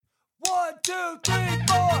2, 3,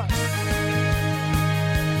 4.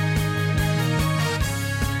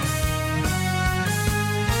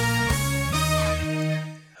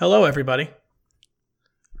 Hello, everybody.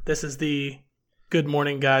 This is the Good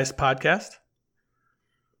Morning Guys podcast.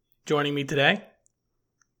 Joining me today,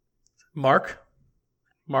 Mark.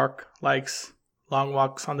 Mark likes long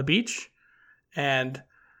walks on the beach and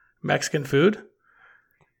Mexican food.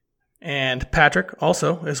 And Patrick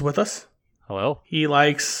also is with us. Hello. He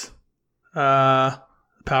likes Power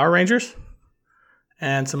Rangers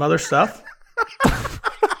and some other stuff.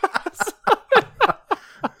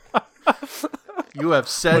 You have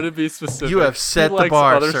set. Would it be specific? You have set He the likes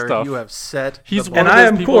bar, other sir. stuff. You have set. He's the one bar. And I of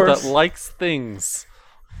am, those people course- that likes things.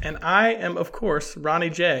 And I am, of course, Ronnie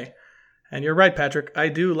J. And you're right, Patrick. I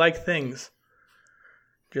do like things.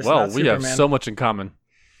 Just Well, not we have Superman. so much in common.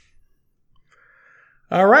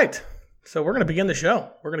 All right. So we're going to begin the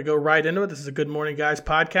show. We're going to go right into it. This is a Good Morning Guys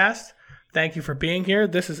podcast. Thank you for being here.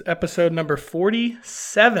 This is episode number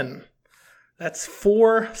 47. That's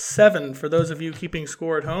 4-7 for those of you keeping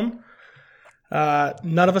score at home.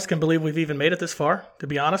 None of us can believe we've even made it this far, to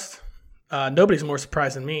be honest. Nobody's more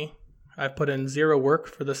surprised than me. I've put in zero work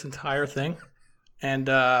for this entire thing, and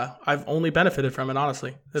I've only benefited from it,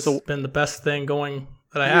 honestly. This has been the best thing going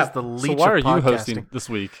that I He is have. the So leech why are of you podcasting. hosting this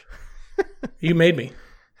week? You made me.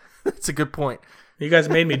 That's a good point. You guys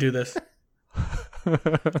made me do this.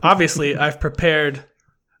 Obviously, I've prepared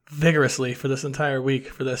vigorously for this entire week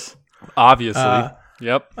for this. Obviously.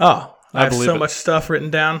 Yep. Oh, I have believe so it. much stuff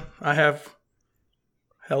written down. I have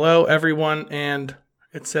hello, everyone, and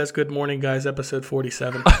it says Good Morning Guys, episode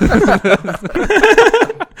 47.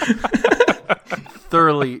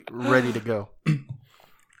 Thoroughly ready to go.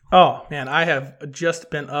 Oh, man, I have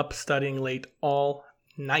just been up studying late all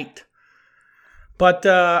night. But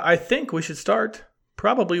I think we should start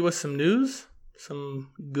probably with some news,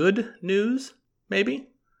 some good news, maybe,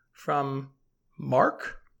 from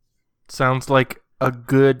Mark. Sounds like a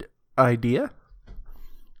good idea.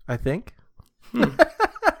 I think.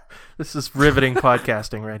 This is riveting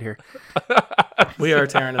podcasting right here. We are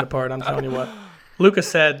tearing it apart, I'm telling you what. Lucas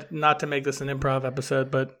said not to make this an improv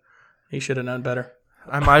episode, but he should have known better.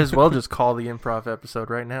 I might as well just call the improv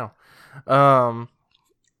episode right now.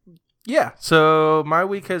 Yeah, so my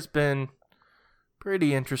week has been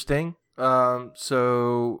pretty interesting.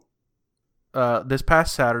 So this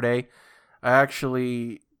past Saturday, I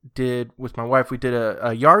actually did, with my wife, we did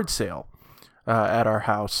a yard sale at our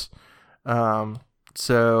house.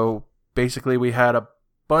 So basically we had a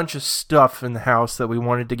bunch of stuff in the house that we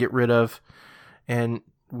wanted to get rid of, and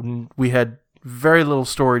we had very little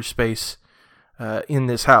storage space in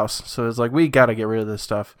this house. So it's like, we got to get rid of this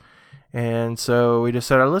stuff. And so we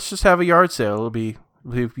decided, let's just have a yard sale. It'll be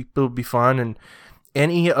fun. And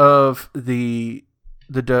any of the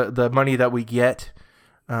money that we get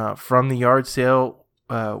from the yard sale,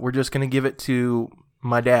 we're just going to give it to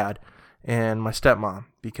my dad and my stepmom,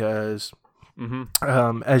 because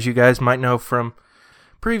as you guys might know from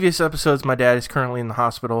previous episodes, my dad is currently in the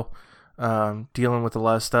hospital dealing with a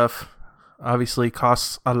lot of stuff. Obviously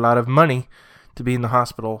costs a lot of money to be in the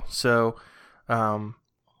hospital. So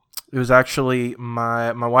it was actually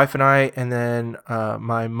my wife and I, and then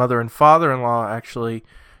my mother and father-in-law actually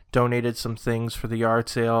donated some things for the yard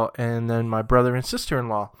sale, and then my brother and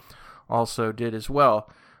sister-in-law also did as well.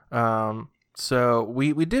 So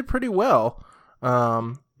we did pretty well.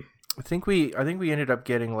 I think we ended up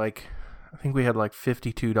getting we had like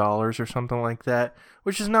 $52 or something like that,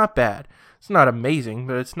 which is not bad. It's not amazing,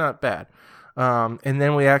 but it's not bad. And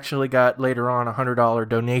then we actually got later on a $100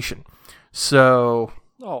 donation. So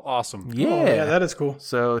Oh, awesome. yeah, Oh, yeah, that is cool.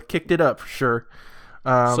 so it kicked it up for sure.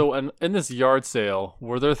 So in this yard sale,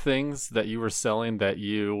 were there things that you were selling that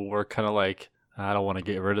you were kind of like, I don't want to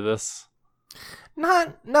get rid of this?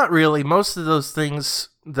 Not really. Most of those things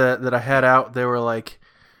that I had out, they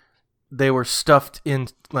were stuffed in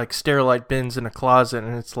like Sterilite bins in a closet,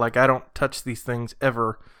 and it's like, I don't touch these things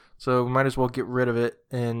ever, so might as well get rid of it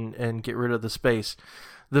and get rid of the space.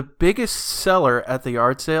 The biggest seller at the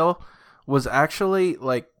yard sale was actually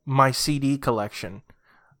like my CD collection.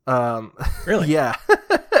 Really? Yeah.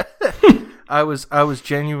 I was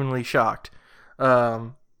genuinely shocked.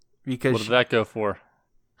 Because What did that go for?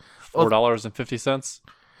 Well, $4.50?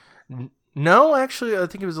 no, actually, I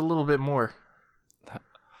think it was a little bit more.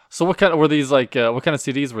 So what kind of were these like? What kind of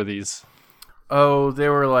CDs were these? Oh, they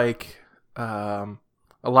were like a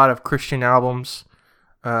lot of Christian albums,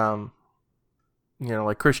 like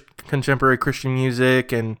contemporary Christian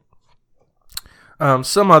music, and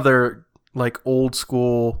some other like old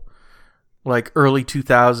school, like early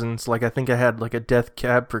 2000s. Like I think I had like a Death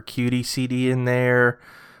Cab for Cutie CD in there.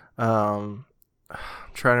 I'm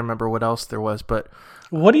trying to remember what else there was, but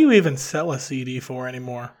What do you even sell a CD for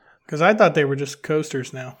anymore? Because I thought they were just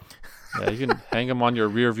coasters now. Yeah, you can hang them on your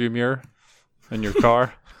rear view mirror in your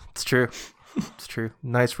car. it's true. It's true.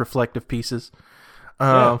 Nice reflective pieces.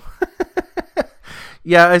 Yeah.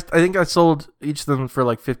 Yeah, I think I sold each of them for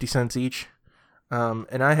like 50 cents each.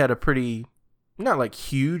 And I had a pretty, not like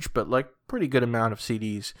huge, but like pretty good amount of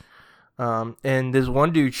CDs. And this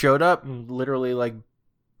one dude showed up and literally like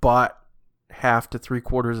bought half to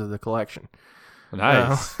 3/4 of the collection.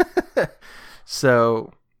 Nice.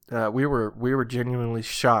 So we were genuinely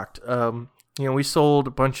shocked. We sold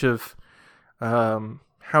a bunch of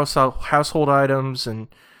household items and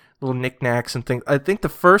little knickknacks and things. I think the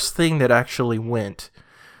first thing that actually went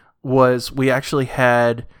was we actually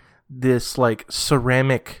had this like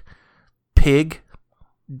ceramic pig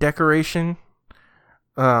decoration.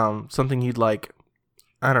 Something you'd like,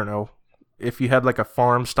 I don't know, if you had like a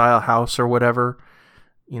farm style house or whatever,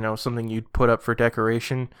 something you'd put up for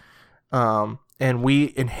decoration. And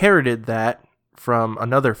we inherited that from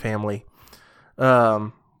another family,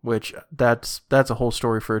 which that's a whole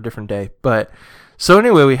story for a different day. But so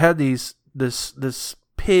anyway, we had this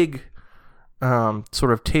pig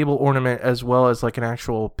sort of table ornament as well as like an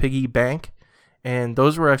actual piggy bank, and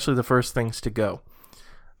those were actually the first things to go,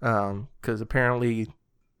 because apparently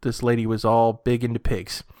this lady was all big into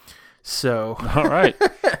pigs. So All right.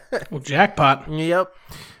 Well, jackpot. Yep.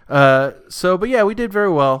 But yeah, we did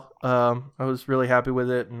very well. I was really happy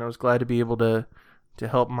with it, and I was glad to be able to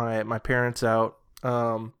help my parents out.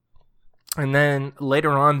 And then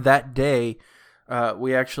later on that day,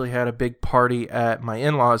 we actually had a big party at my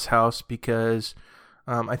in-laws' house because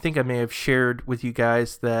I think I may have shared with you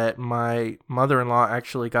guys that my mother-in-law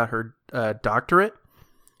actually got her doctorate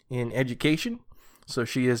in education. So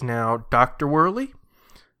she is now Dr. Worley.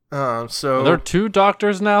 Are there 2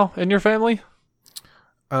 doctors now in your family?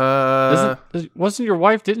 Wasn't your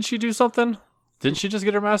wife, didn't she do something? Didn't she just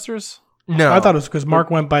get her master's? No. I thought it was because Mark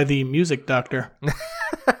went by the music doctor.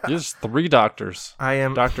 There's 3 doctors. I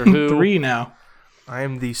am Doctor Who. 3 now. I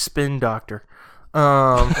am the spin doctor. Ooh,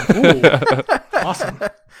 awesome.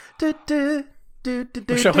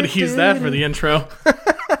 Wish I would have used that for the intro.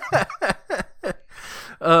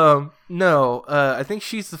 No, I think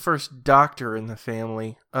she's the first doctor in the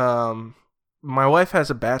family. My wife has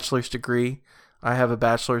a bachelor's degree. I have a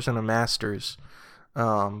bachelor's and a master's.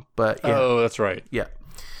 But yeah. Oh, that's right. Yeah.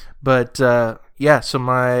 But so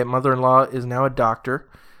my mother-in-law is now a doctor.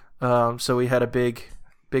 So we had a big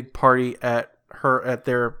party at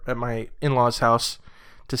my in-laws' house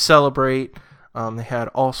to celebrate. They had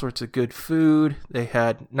all sorts of good food. They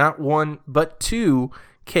had not 1 but 2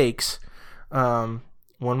 cakes.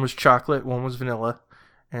 One was chocolate, one was vanilla,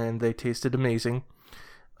 and they tasted amazing.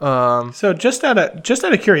 So just out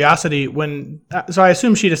of curiosity, so I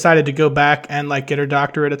assume she decided to go back and like get her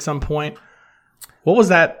doctorate at some point. What was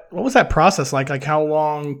that process like? Like how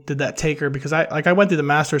long did that take her? Because I went through the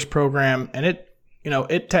master's program, and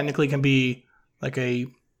it technically can be like a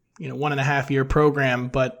 1.5 year program,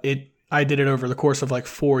 but I did it over the course of like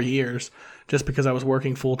 4 years just because I was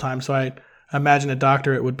working full time. So I imagine a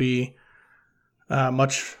doctorate would be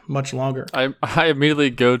much longer. I immediately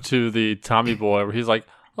go to the Tommy Boy where he's like,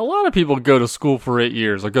 a lot of people go to school for 8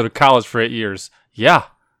 years or go to college for 8 years. Yeah,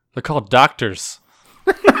 they're called doctors.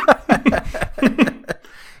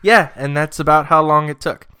 Yeah, and that's about how long it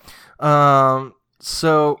took.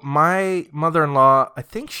 So my mother-in-law, I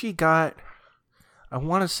think she got, I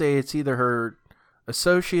want to say it's either her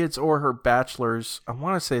associates or her bachelor's. I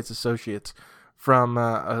want to say it's associates from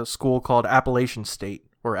a school called Appalachian State,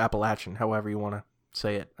 or Appalachian, however you want to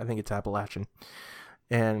say it. I think it's Appalachian.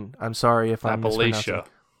 And I'm sorry if I'm mispronouncing. Appalachia.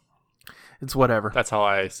 It's whatever. That's how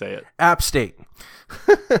I say it. App State.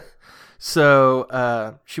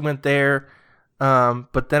 So she went there,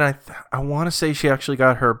 but then I want to say she actually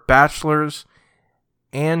got her bachelor's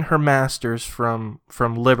and her master's from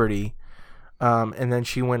Liberty, and then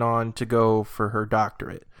she went on to go for her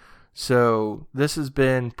doctorate. So this has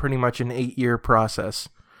been pretty much an 8-year process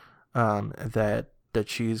that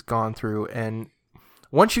she's gone through, and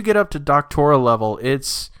once you get up to doctoral level,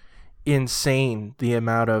 it's insane the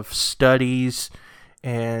amount of studies.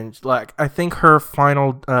 And like I think her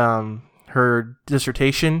final her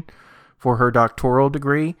dissertation for her doctoral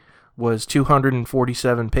degree was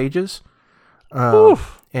 247 pages,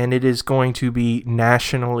 and it is going to be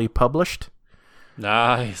nationally published.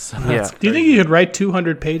 Nice. Yeah. Do you think you could write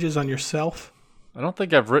 200 pages on yourself? I don't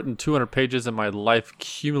think I've written 200 pages in my life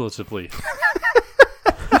cumulatively.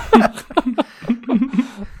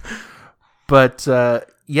 But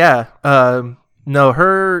no,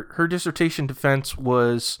 her dissertation defense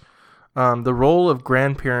was the role of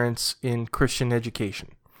grandparents in Christian education,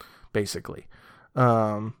 basically.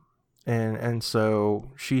 And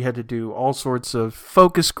so she had to do all sorts of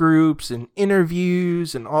focus groups and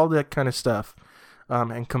interviews and all that kind of stuff,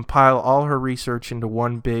 and compile all her research into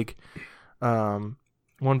one big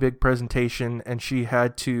presentation. And she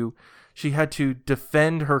had to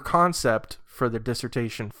defend her concept for the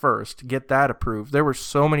dissertation first, get that approved. There were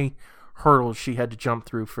so many hurdles she had to jump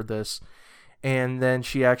through for this, and then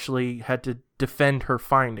she actually had to defend her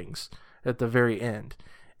findings at the very end.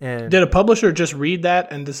 And did a publisher just read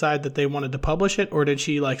that and decide that they wanted to publish it, or did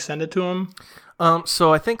she send it to him?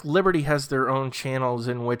 So I think Liberty has their own channels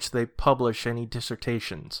in which they publish any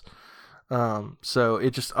dissertations. So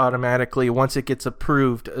it just automatically, once it gets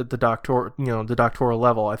approved at the doctoral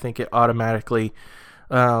level, I think it automatically,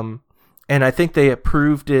 and I think they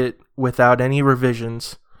approved it without any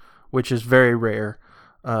revisions, which is very rare.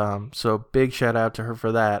 So big shout out to her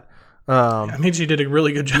for that. That means she did a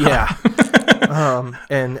really good job. Yeah.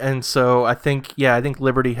 And so I think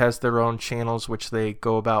Liberty has their own channels which they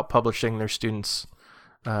go about publishing their students'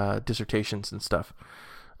 dissertations and stuff.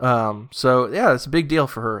 So yeah, it's a big deal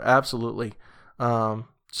for her. Absolutely.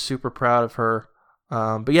 Super proud of her.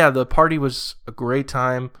 But yeah, the party was a great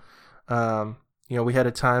time. We had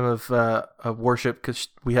a time of worship because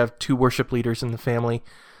we have 2 worship leaders in the family.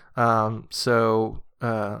 So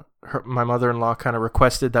my mother-in-law kind of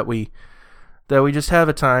requested that we just have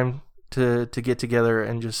a time to get together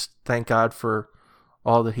and just thank God for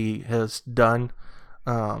all that He has done,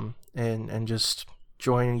 and just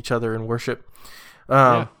join each other in worship.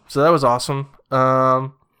 So that was awesome.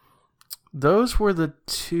 Those were the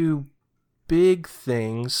 2 big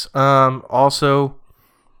things. Also,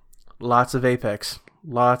 lots of Apex,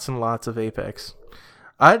 lots and lots of Apex.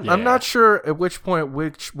 I'm not sure at which point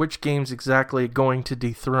which game's exactly going to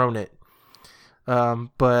dethrone it,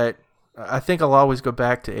 but I think I'll always go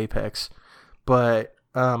back to Apex. But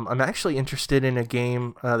I'm actually interested in a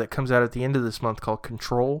game that comes out at the end of this month called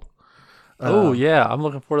Control. Oh yeah, I'm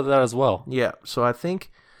looking forward to that as well. Yeah, so I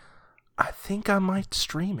think I might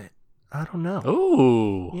stream it. I don't know.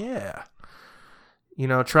 Ooh. Yeah.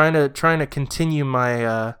 Trying to continue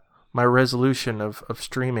my my resolution of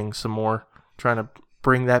streaming some more, trying to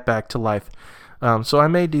bring that back to life. So I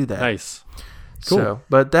may do that. Nice. Cool. So,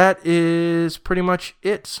 but that is pretty much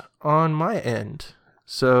it on my end.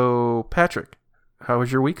 So, Patrick, how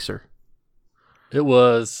was your week, sir? It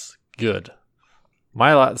was good.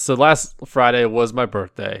 So last Friday was my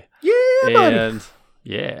birthday. Yeah, and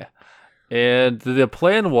yeah. And the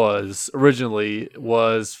plan originally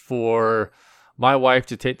was for my wife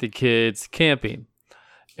to take the kids camping.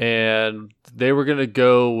 And they were going to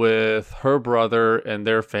go with her brother and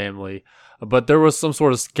their family. But there was some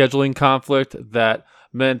sort of scheduling conflict that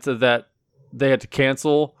meant that they had to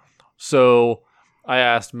cancel. So I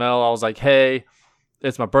asked Mel, I was like, hey,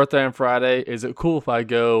 it's my birthday on Friday. Is it cool if I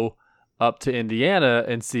go up to Indiana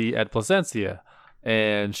and see Ed Placencia?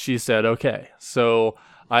 And she said, okay. So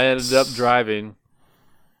I ended up driving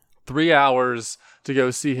 3 hours to go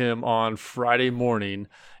see him on Friday morning.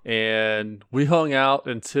 And we hung out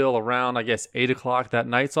until around, 8 o'clock that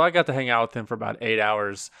night. So I got to hang out with him for about 8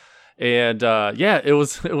 hours. And it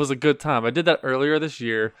was a good time. I did that earlier this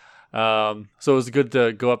year. So it was good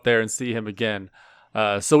to go up there and see him again.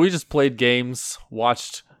 So we just played games,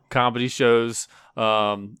 watched comedy shows.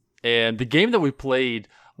 And the game that we played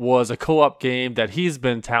was a co-op game that he's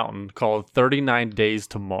been touting called 39 Days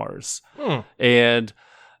to Mars. And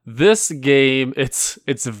this game, it's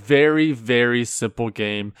a very, very simple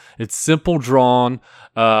game. It's simple drawn.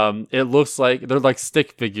 It looks like they're like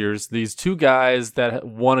stick figures. These 2 guys that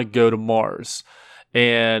want to go to Mars,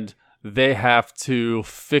 and they have to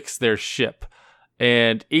fix their ship.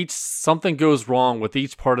 And something goes wrong with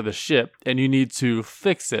each part of the ship, and you need to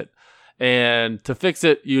fix it. And to fix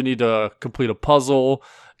it, you need to complete a puzzle,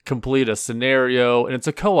 complete a scenario, and it's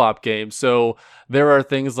a co-op game. So there are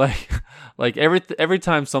things like every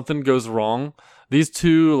time something goes wrong, these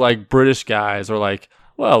 2 British guys are like,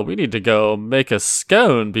 well, we need to go make a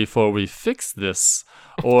scone before we fix this,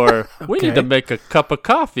 or we need to make a cup of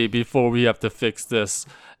coffee before we have to fix this.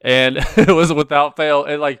 And it was without fail.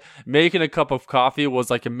 And making a cup of coffee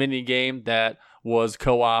was a mini game that was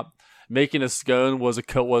co-op. Making a scone was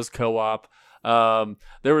co-op.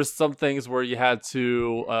 There was some things where you had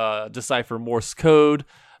to decipher Morse code.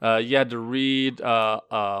 You had to read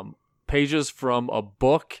pages from a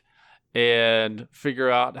book and figure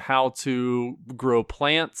out how to grow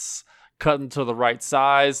plants, cut into the right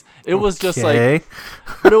size. It was just but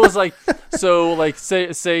it was so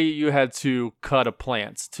say you had to cut a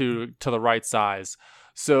plant to the right size.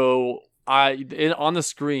 So on the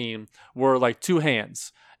screen were like two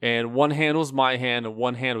hands, and one hand was my hand and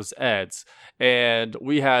one hand was Ed's, and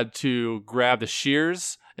we had to grab the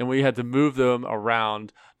shears and we had to move them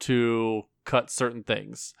around to cut certain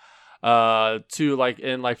things. For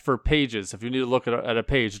pages, if you need to look at a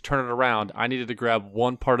page to turn it around, I needed to grab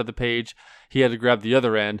one part of the page. He had to grab the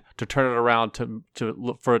other end to turn it around to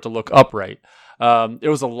look, for it to look upright. It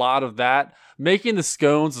was a lot of that. Making the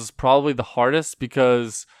scones is probably the hardest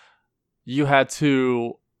because you had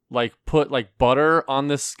to like put like butter on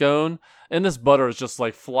this scone, and this butter is just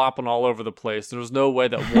like flopping all over the place. There was no way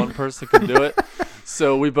that one person could do it.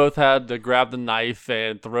 So we both had to grab the knife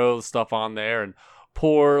and throw the stuff on there and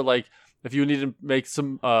pour, like, if you needed to make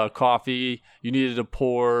some coffee, you needed to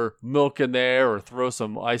pour milk in there or throw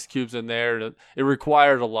some ice cubes in there. It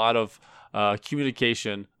required a lot of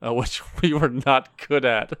communication, which we were not good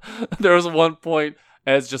at. There was one point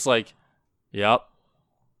as just like, yep,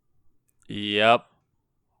 yep,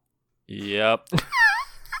 yep,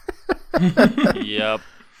 yep.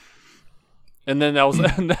 And then that was,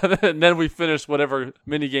 and then we finished whatever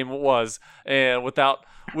mini game it was, and without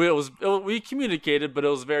we communicated, but it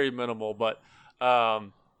was very minimal. But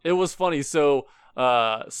it was funny. So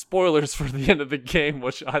spoilers for the end of the game,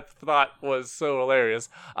 which I thought was so hilarious.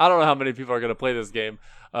 I don't know how many people are going to play this game.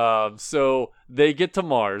 So they get to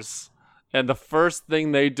Mars, and the first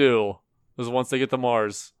thing they do is once they get to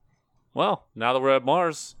Mars, well, now that we're at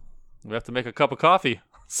Mars, we have to make a cup of coffee.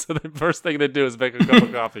 So the first thing they do is make a cup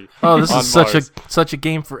of coffee. Oh, this is such a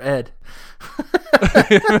game for Ed.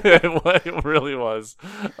 It really was,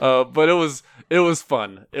 but it was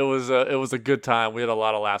fun. It was a good time. We had a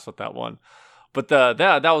lot of laughs with that one. But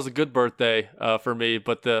that was a good birthday for me.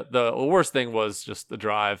 But the worst thing was just the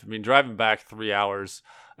drive. I mean, driving back 3 hours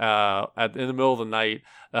in the middle of the night.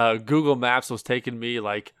 Google Maps was taking me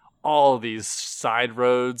like all of these side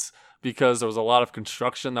roads because there was a lot of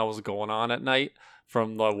construction that was going on at night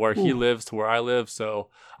from where he lives to where I live. So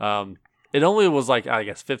it only was like, I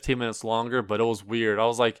guess, 15 minutes longer, but it was weird.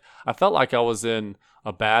 I felt like I was in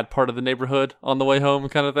a bad part of the neighborhood on the way home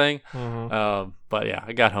kind of thing. Mm-hmm. But yeah,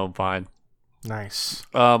 I got home fine. Nice.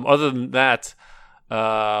 Other than that,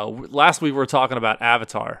 last week we were talking about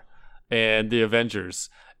Avatar and the Avengers,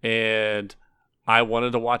 and I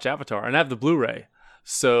wanted to watch Avatar, and I have the Blu-ray.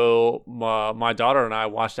 So my daughter and I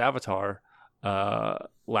watched Avatar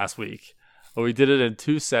last week. We did it in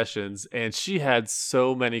 2 sessions, and she had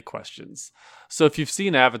so many questions. So if you've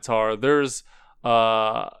seen Avatar, there's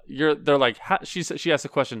they're like, she asked a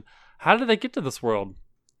question: how did they get to this world?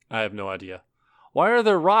 I have no idea. Why are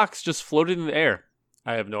there rocks just floating in the air?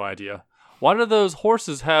 I have no idea. Why do those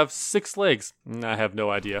horses have 6 legs? I have no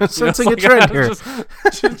idea. Sensing a trend here.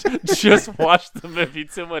 Just watch the movie.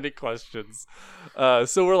 Too many questions.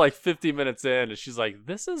 So we're like 50 minutes in, and she's like,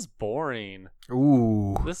 "This is boring.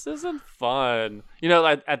 Ooh, this isn't fun." You know,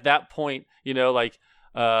 at that point, you know, like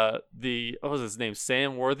what was his name?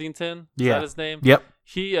 Sam Worthington. Is that his name? Yep.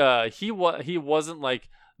 He wasn't like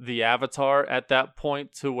the Avatar at that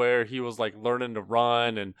point to where he was like learning to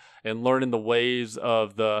run and learning the ways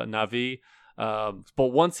of the Na'vi. But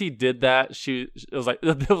once he did that, it was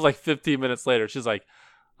like 15 minutes later, she's like,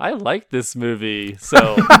 I like this movie.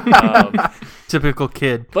 So typical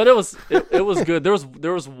kid. But it was good.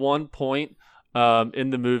 There was one point in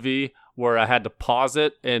the movie where I had to pause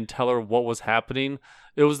it and tell her what was happening.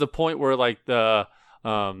 It was the point where like the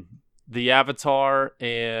Avatar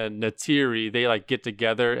and Neytiri, they like get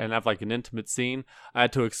together and have like an intimate scene. I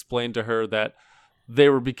had to explain to her that they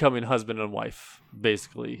were becoming husband and wife,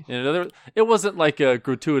 basically. And it wasn't like a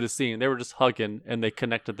gratuitous scene. They were just hugging and they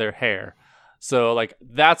connected their hair. So like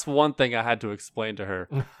that's one thing I had to explain to her.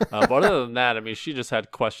 But other than that, I mean, she just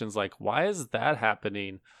had questions like, why is that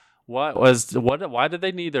happening? Why did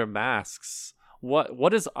they need their masks?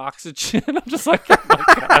 What is oxygen? I'm just like, oh my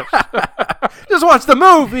gosh. Just watch the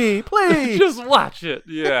movie, please. Just watch it.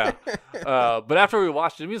 Yeah. But after we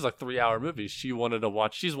watched it, was like a 3-hour movie. She wanted to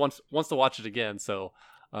watch. Wants to watch it again. So,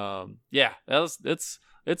 yeah,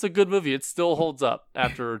 it's a good movie. It still holds up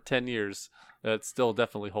after 10 years. It still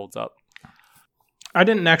definitely holds up. I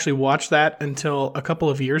didn't actually watch that until a couple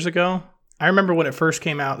of years ago. I remember when it first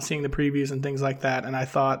came out, seeing the previews and things like that, and I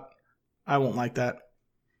thought, I won't like that.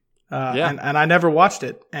 And I never watched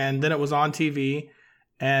it. And then it was on TV,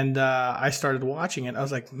 and I started watching it. I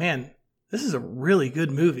was like, man, this is a really good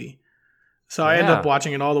movie. So I ended up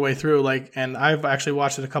watching it all the way through, and I've actually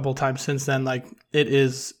watched it a couple of times since then. Like, it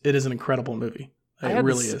is an incredible movie. It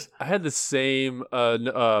really is. I had the same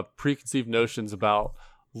preconceived notions about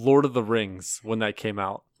Lord of the Rings when that came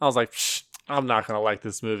out. I was like, I'm not going to like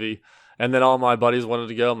this movie. And then all my buddies wanted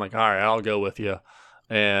to go. I'm like, all right, I'll go with you.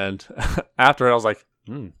 And after it, I was like,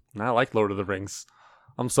 I like Lord of the Rings.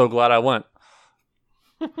 I'm so glad I went.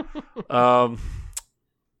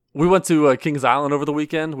 We went to Kings Island over the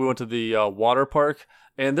weekend. We went to the water park,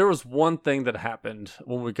 and there was one thing that happened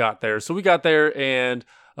when we got there. So we got there, and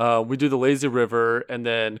we do the lazy river, and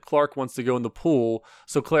then Clark wants to go in the pool.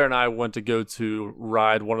 So Claire and I went to go to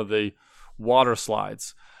ride one of the water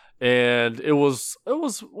slides. And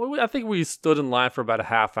I think we stood in line for about a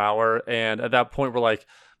half hour. And at that point, we're like,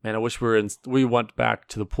 man, I wish we went back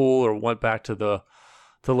to the pool or went back to the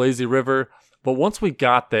lazy river. But once we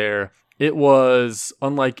got there, it was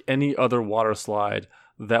unlike any other water slide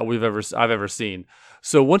that I've ever seen.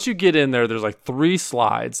 So once you get in there, there's like 3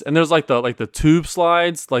 slides, and there's like the tube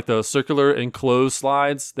slides, like the circular enclosed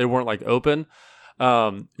slides. They weren't like open.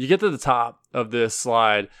 You get to the top of this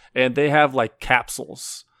slide, and they have like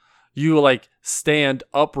capsules. You like stand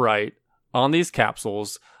upright on these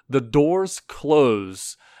capsules. The doors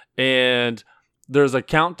close, and there's a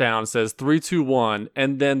countdown. It says 3, 2, 1,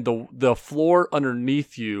 and then the floor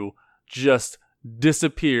underneath you just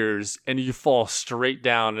disappears, and you fall straight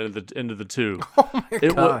down into the tube. Oh my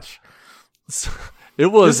gosh! It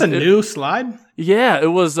was Is this a new slide? Yeah, it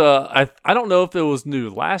was. I don't know if it was new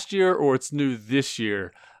last year or it's new this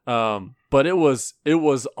year. But it was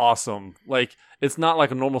awesome. Like, it's not like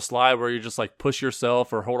a normal slide where you just like push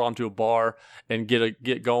yourself or hold onto a bar and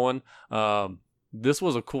get going. This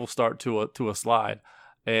was a cool start to a slide,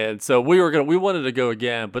 and so we wanted to go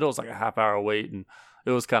again, but it was like a half hour wait, and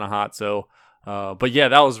it was kind of hot. So, but yeah,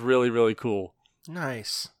 that was really, really cool.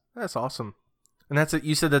 Nice. That's awesome. And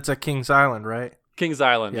you said that's at Kings Island, right? Kings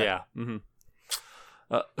Island, yeah. Mm-hmm.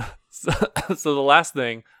 So the last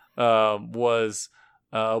thing was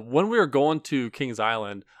when we were going to Kings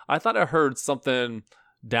Island, I thought I heard something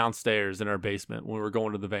downstairs in our basement when we were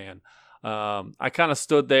going to the van. I kind of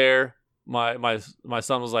stood there. My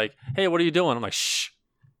son was like, "Hey, what are you doing?" I'm like, "Shh."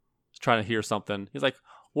 He's trying to hear something. He's like,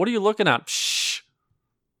 "What are you looking at?" Shh.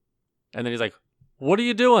 And then he's like, "What are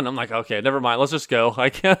you doing?" I'm like, "Okay, never mind. Let's just go. I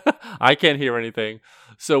can't hear anything."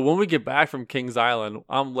 So when we get back from Kings Island,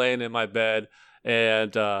 I'm laying in my bed,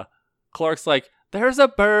 and Clark's like, "There's a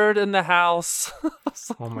bird in the house."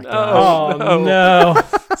 Oh my god! Oh no!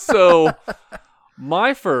 So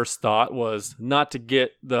my first thought was not to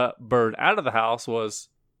get the bird out of the house. Was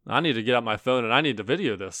I need to get out my phone and I need to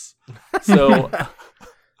video this. So.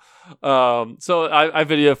 So I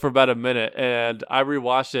videoed for about a minute, and I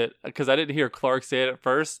rewatched it because I didn't hear Clark say it at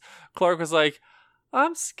first. Clark was like,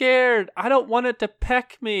 "I'm scared. I don't want it to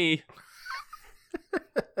peck me."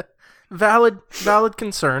 Valid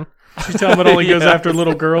concern. You tell him it only goes after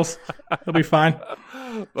little girls. He'll be fine.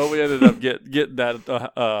 Well, we ended up getting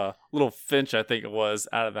that little finch, I think it was,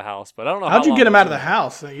 out of the house. But I don't know how'd you get him out of the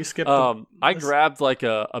house. You skipped. I grabbed like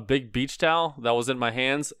a big beach towel that was in my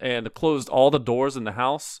hands and closed all the doors in the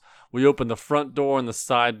house. We opened the front door and the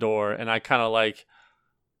side door, and I kind of like,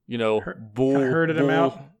 herded him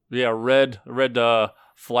out. Yeah, red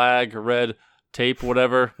flag, red tape,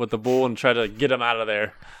 whatever, with the bull, and try to get him out of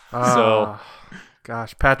there. So,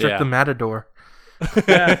 gosh, Patrick the Matador.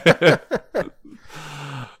 Yeah.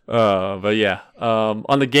 But yeah,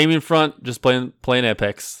 on the gaming front, just playing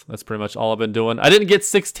Apex. That's pretty much all I've been doing. I didn't get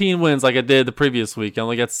 16 wins like I did the previous week. I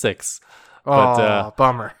only got 6. Oh,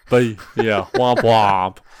 bummer. But yeah, womp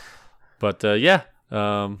womp. But yeah,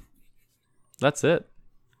 that's it.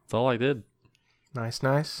 That's all I did.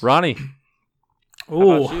 Nice. Ronnie,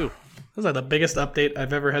 Ooh, how about you? This is like the biggest update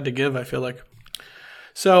I've ever had to give, I feel like.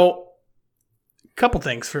 So, a couple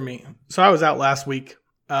things for me. So I was out last week.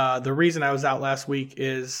 The reason I was out last week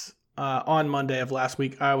is on Monday of last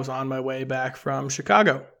week, I was on my way back from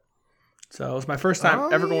Chicago. So it was my first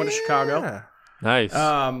time ever going to Chicago. Nice.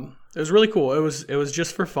 It was really cool. It was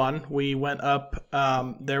just for fun. We went up.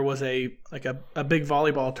 There was a big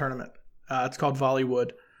volleyball tournament. It's called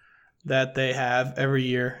Volleywood that they have every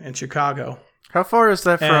year in Chicago. How far is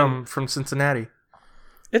that from Cincinnati?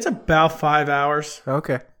 It's about 5 hours.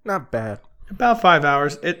 Okay, not bad. About 5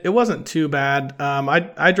 hours. It wasn't too bad.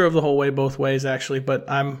 I drove the whole way both ways actually, but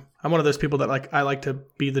I'm one of those people that I like to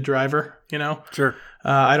be the driver. Sure.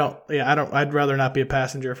 I'd rather not be a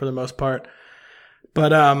passenger for the most part.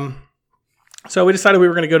 But so we decided we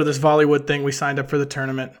were going to go to this Volleywood thing. We signed up for the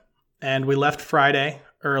tournament, and we left Friday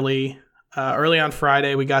early. Early on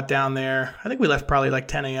Friday, we got down there. I think we left probably like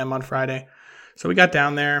 10 a.m. on Friday. So we got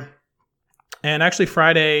down there, and actually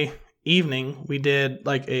Friday evening we did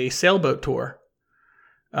like a sailboat tour,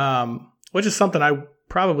 which is something I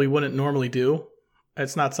probably wouldn't normally do.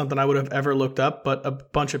 It's not something I would have ever looked up, but a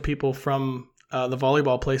bunch of people from the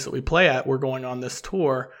volleyball place that we play at were going on this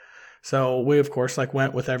tour. So we, of course,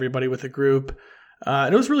 went with everybody with the group.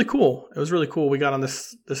 And it was really cool. It was really cool. We got on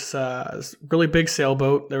this really big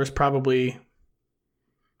sailboat. There was probably,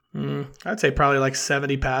 I'd say probably like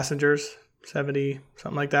 70 passengers, 70,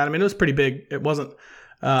 something like that. I mean, it was pretty big. It wasn't,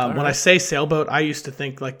 when I say sailboat, I used to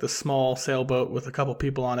think like the small sailboat with a couple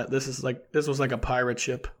people on it. This was like a pirate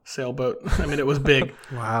ship sailboat. I mean, it was big.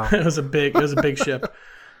 Wow. It was a big ship.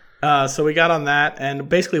 So we got on that, and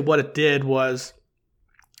basically what it did was,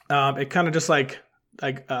 it kind of just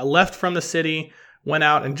left from the city, went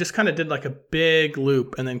out and just kind of did like a big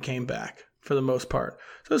loop and then came back for the most part.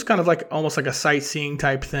 So it was kind of like almost like a sightseeing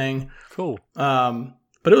type thing. Cool.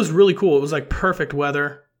 But it was really cool. It was like perfect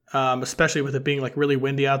weather, especially with it being like really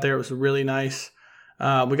windy out there. It was really nice.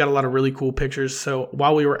 We got a lot of really cool pictures. So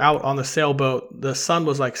while we were out on the sailboat, the sun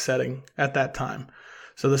was like setting at that time.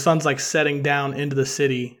 So the sun's like setting down into the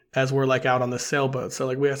city as we're like out on the sailboat. So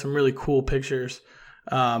like we had some really cool pictures.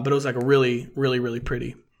 But it was like a really, really, really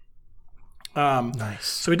pretty. Nice.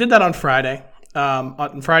 So we did that on Friday.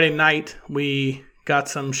 On Friday night, we got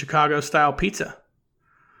some Chicago-style pizza.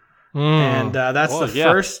 And that's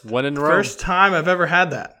first time I've ever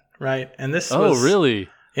had that, right? And this was... Oh, really?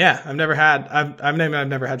 Yeah, I've never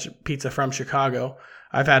had pizza from Chicago.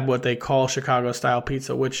 I've had what they call Chicago-style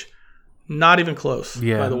pizza, which not even close,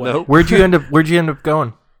 by the way. Nope. Where'd you end up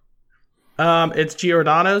going? It's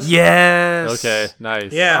Giordano's. Yes. Okay,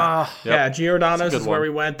 nice. Yeah. Yep. Yeah, Giordano's is where one. we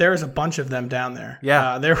went. There's a bunch of them down there.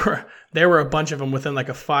 Yeah. There were a bunch of them within like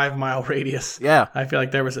a 5-mile radius. Yeah. I feel like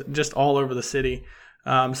there was just all over the city.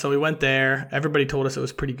 So we went there. Everybody told us it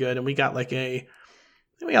was pretty good, and we got like a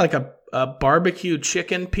barbecue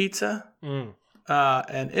chicken pizza.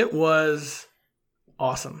 And it was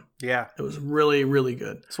awesome. Yeah. It was really, really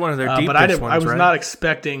good. It's one of their deep but ones, I was right? not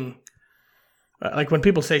expecting, like when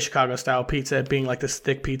people say Chicago style pizza, it being like this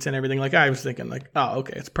thick pizza and everything, like I was thinking like, oh,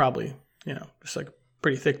 okay, it's probably, just like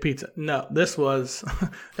pretty thick pizza. No, this was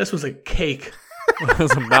a cake. It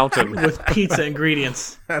was a mountain with pizza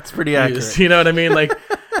ingredients. That's pretty accurate. Used, you know what I mean? Like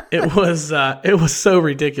it was so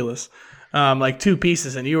ridiculous. Like 2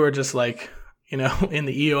 pieces and you were just like, in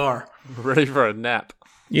the ER. ready for a nap.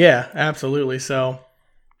 Yeah, absolutely. So,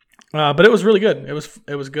 but it was really good.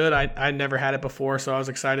 It was good. I'd never had it before, so I was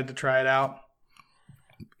excited to try it out.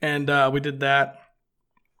 And we did that.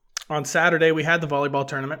 On Saturday, we had the volleyball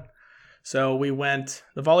tournament. So we went,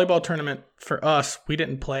 the volleyball tournament for us, we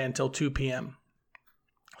didn't play until 2 p.m.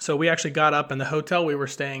 So we actually got up, and the hotel we were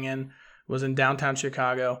staying in was in downtown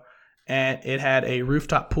Chicago, and it had a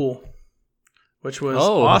rooftop pool, which was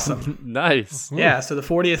awesome. Nice. Yeah, so the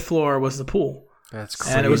 40th floor was the pool. That's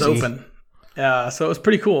crazy. And it was open. So it was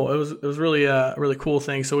pretty cool. It was really a really cool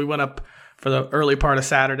thing. So we went up for the early part of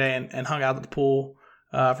Saturday and hung out at the pool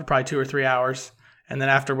for probably 2 or 3 hours. And then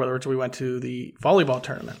afterwards, we went to the volleyball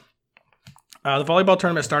tournament. The volleyball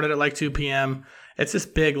tournament started at like 2 p.m. It's this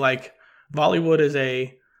big, like, Vollywood is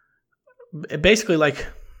basically like,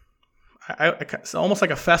 it's almost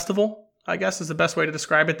like a festival, I guess is the best way to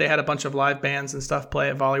describe it. They had a bunch of live bands and stuff play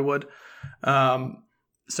at Vollywood.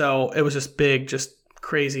 So it was this big, just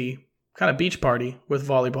crazy kind of beach party with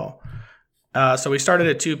volleyball. So we started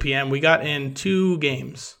at 2 p.m. We got in 2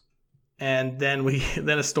 games, and then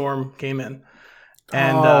a storm came in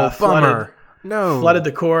and flooded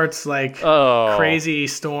the courts, like crazy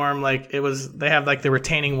storm. Like they have like the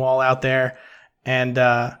retaining wall out there, and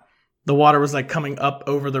the water was like coming up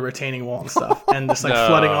over the retaining wall and stuff, and just like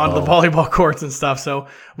flooding onto the volleyball courts and stuff. So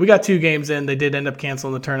we got 2 games in. They did end up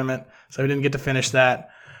canceling the tournament, so we didn't get to finish that.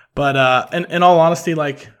 But in all honesty,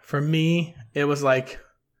 like for me, it was like,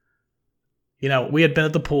 we had been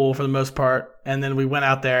at the pool for the most part, and then we went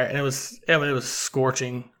out there, and it was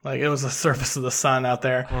scorching. Like it was the surface of the sun out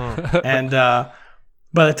there. And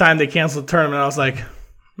by the time they canceled the tournament, I was like,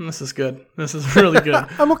 this is good. This is really good.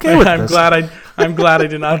 I'm okay with I'm this. I'm glad I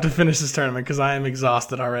did not have to finish this tournament because I am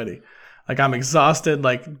exhausted already. Like I'm exhausted,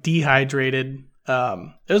 like dehydrated.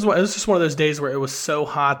 It was just one of those days where it was so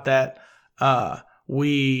hot that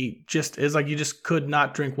it's like you just could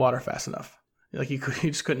not drink water fast enough. Like you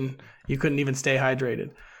couldn't even stay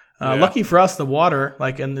hydrated. Lucky for us, the water,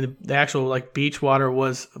 like in the actual like beach water,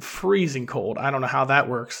 was freezing cold. I don't know how that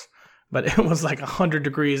works, but it was like 100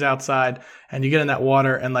 degrees outside, and you get in that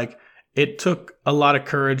water, and like it took a lot of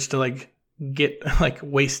courage to like get like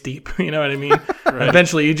waist deep. You know what I mean? Right.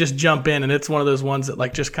 Eventually, you just jump in, and it's one of those ones that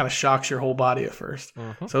like just kind of shocks your whole body at first.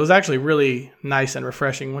 Mm-hmm. So it was actually really nice and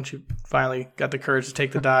refreshing once you finally got the courage to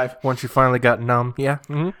take the dive. Once you finally got numb, yeah.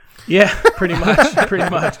 Mm-hmm. Yeah, pretty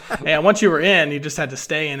much. And once you were in, you just had to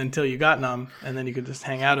stay in until you got numb, and then you could just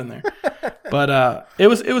hang out in there. But it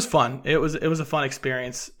was fun. It was a fun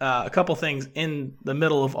experience. A couple things in the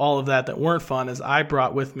middle of all of that weren't fun is I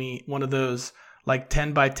brought with me one of those like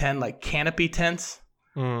 10 by 10 like canopy tents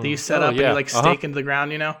that you set Oh, up and yeah. you like stake into the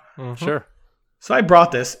ground, you know? Sure. So I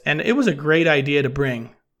brought this, and it was a great idea to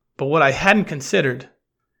bring. But what I hadn't considered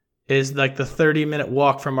is like the 30-minute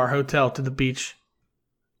walk from our hotel to the beach.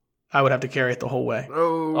 I would have to carry it the whole way.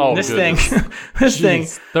 Oh, this goodness. thing, this thing,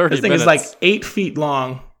 30 this thing is minutes. like 8 feet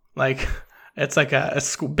long. Like it's like a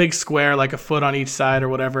big square, like a foot on each side or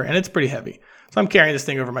whatever, and it's pretty heavy. So I'm carrying this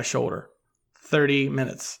thing over my shoulder, 30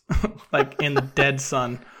 minutes, like in the dead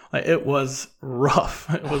sun. Like it was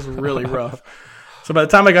rough. It was really rough. So by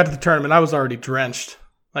the time I got to the tournament, I was already drenched.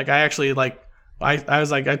 Like I actually I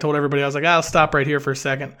was like, I told everybody, I was like, I'll stop right here for a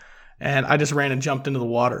second. And I just ran and jumped into the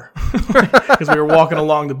water because we were walking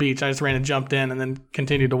along the beach. I just ran and jumped in and then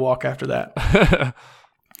continued to walk after that.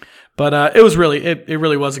 But it was really, it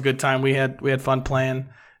really was a good time. We had fun playing,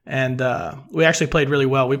 and we actually played really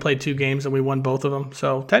well. We played 2 games and we won both of them.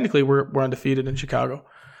 So technically we're undefeated in Chicago.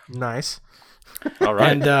 Nice. All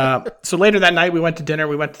right. And so later that night we went to dinner.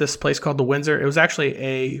 We went to this place called the Windsor. It was actually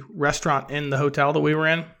a restaurant in the hotel that we were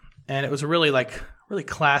in, and it was a really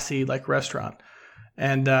classy like restaurant.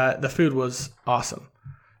 And the food was awesome.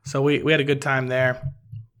 So we had a good time there.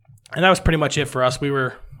 And that was pretty much it for us. We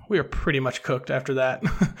were pretty much cooked after that.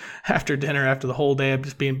 After dinner, after the whole day of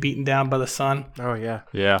just being beaten down by the sun. Oh, yeah.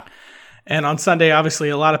 Yeah. And on Sunday, obviously,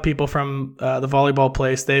 a lot of people from the volleyball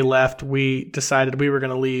place, they left. We decided we were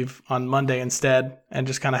going to leave on Monday instead and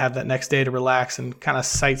just kind of have that next day to relax and kind of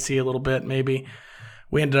sightsee a little bit maybe.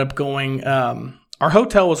 We ended up going our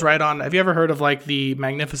hotel was right on. Have you ever heard of like the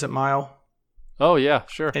Magnificent Mile? Oh, yeah,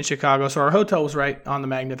 sure. In Chicago. So our hotel was right on the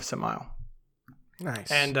Magnificent Mile. Nice.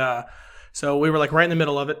 And so we were like right in the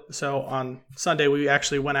middle of it. So on Sunday, we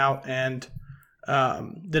actually went out and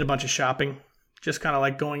did a bunch of shopping, just kind of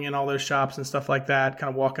like going in all those shops and stuff like that, kind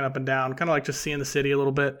of walking up and down, kind of like just seeing the city a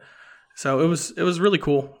little bit. So it was really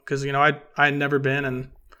cool because, you know, I had never been, and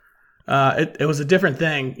it was a different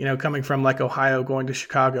thing, you know, coming from like Ohio going to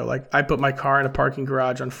Chicago. Like I put my car in a parking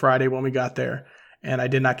garage on Friday when we got there, and I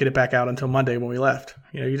did not get it back out until Monday when we left.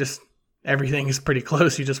 You know, everything is pretty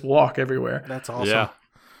close. You just walk everywhere. That's awesome.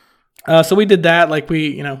 Yeah. So we did that. Like we,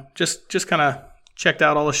 you know, just kind of checked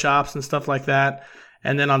out all the shops and stuff like that.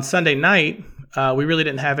 And then on Sunday night, we really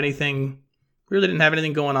didn't have anything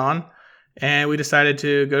going on. And we decided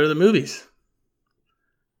to go to the movies.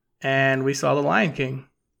 And we saw The Lion King.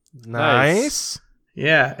 Nice.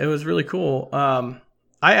 Yeah, it was really cool. I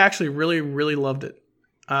actually really, really loved it.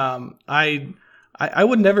 I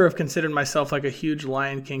would never have considered myself like a huge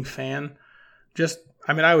Lion King fan.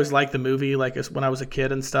 I always liked the movie like when I was a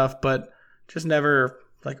kid and stuff, but just never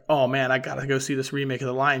like, oh man, I gotta go see this remake of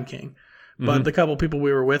The Lion King. But the couple people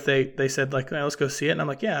we were with, they said like, let's go see it, and I'm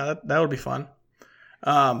like, yeah, that would be fun.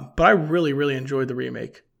 But I really, really enjoyed the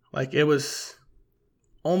remake. Like it was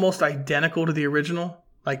almost identical to the original.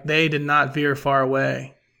 Like they did not veer far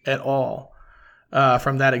away at all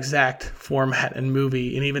from that exact format and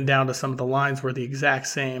movie, and even down to some of the lines were the exact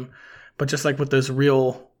same, but just like with those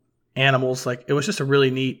real animals, like it was just a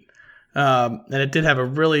really neat, and it did have a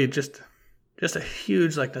really just a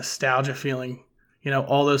huge like nostalgia feeling, you know,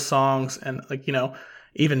 all those songs, and like, you know,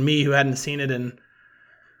 even me who hadn't seen it in,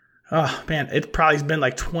 oh man, it probably been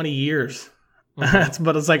like 20 years,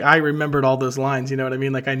 but it's like I remembered all those lines, you know what I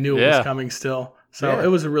mean? Like I knew it was coming still, so it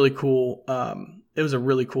was a really cool,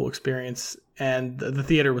 experience. And the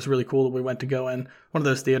theater was really cool that we went to go in. One of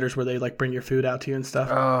those theaters where they like bring your food out to you and stuff.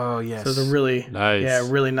 Oh, yes. So it was a really nice.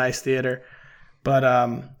 really nice theater. But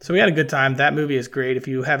so we had a good time. That movie is great. If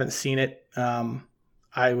you haven't seen it,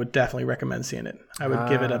 I would definitely recommend seeing it. I would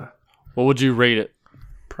give it What would you rate it?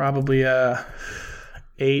 probably a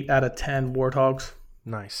 8 out of 10 warthogs.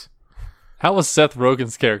 Nice. How was Seth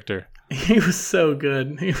Rogen's character? He was so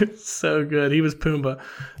good. He was so good. He was Pumbaa.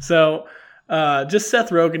 So just Seth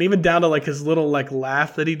Rogen, even down to like his little like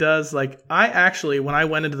laugh that he does. Like I actually, when I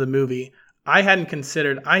went into the movie, I hadn't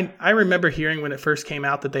considered. I remember hearing when it first came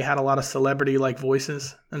out that they had a lot of celebrity like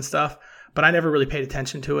voices and stuff, but I never really paid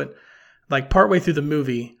attention to it. Like partway through the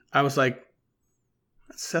movie, I was like,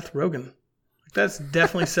 "That's Seth Rogen. That's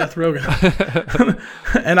definitely Seth Rogen."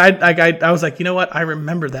 And I was like, you know what? I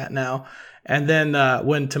remember that now. And then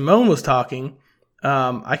when Timon was talking,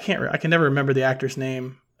 I can never remember the actor's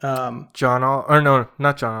name. Not John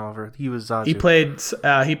Oliver. He was Zazu. He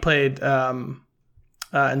played in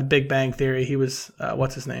The Big Bang Theory. He was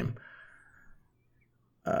what's his name?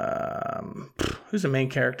 Who's the main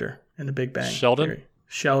character in The Big Bang Sheldon? Theory?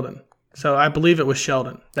 Sheldon. So I believe it was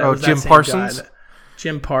Sheldon. Jim Parsons?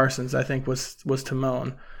 Jim Parsons, I think, was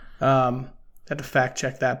Timon. Had to fact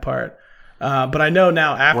check that part. But I know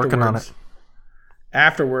now Working on it.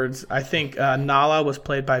 Afterwards, I think Nala was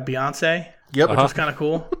played by Beyonce. Yep. which was kind of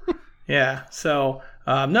cool. Yeah. So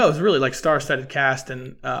no, it was really like star-studded cast,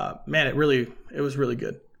 and man, it was really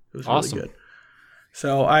good. It was Awesome. really good.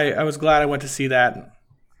 So I was glad I went to see that.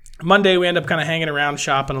 Monday we ended up kind of hanging around,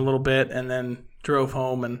 shopping a little bit, and then drove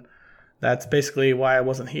home, and that's basically why I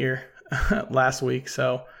wasn't here last week.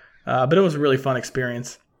 So, but it was a really fun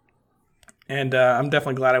experience, and I'm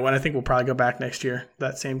definitely glad I went. I think we'll probably go back next year.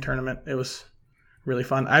 That same tournament, it was really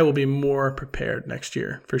fun. I will be more prepared next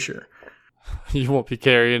year for sure. You won't be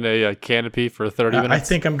carrying a canopy for 30 minutes? I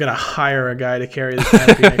think I'm going to hire a guy to carry the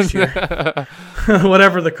canopy next year.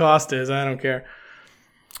 Whatever the cost is, I don't care.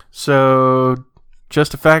 So,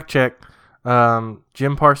 just a fact check.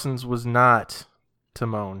 Jim Parsons was not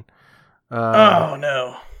Timon. Oh,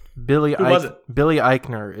 no. Who was it? Billy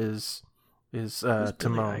Eichner is Who's Timon.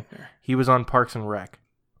 Billy Eichner? He was on Parks and Rec.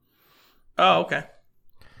 Oh, okay.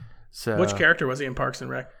 So, Which character was he in Parks and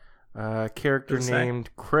Rec? character Does it say? named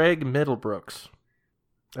Craig Middlebrooks.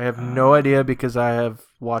 I have no idea because I have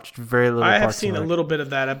watched very little. I have Parks seen and a Rec. little bit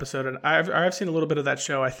of that episode, and I've seen a little bit of that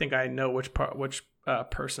show. I think I know which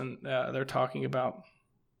person they're talking about.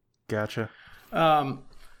 Gotcha.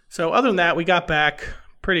 So other than that, we got back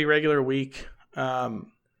pretty regular week.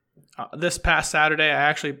 This past Saturday,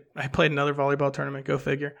 I played another volleyball tournament. Go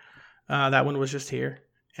figure. That one was just here,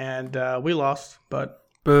 and we lost, but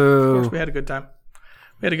of Boo. course we had a good time.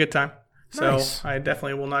 So Nice. I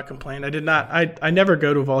definitely will not complain. I never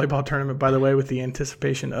go to a volleyball tournament, by the way, with the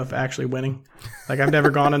anticipation of actually winning. Like, I've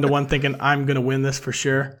never gone into one thinking I'm going to win this for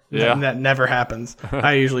sure. Yeah. And that never happens.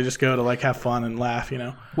 I usually just go to like have fun and laugh,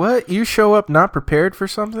 What? You show up not prepared for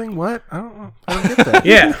something? What? I don't get that.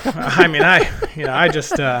 Yeah. I mean, I'm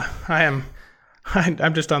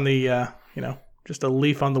just on the, just a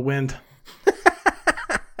leaf on the wind.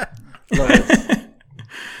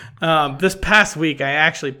 This past week, I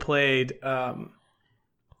actually played.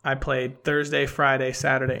 I played Thursday, Friday,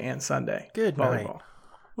 Saturday, and Sunday. Good night. volleyball.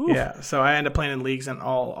 Yeah, so I ended up playing in leagues and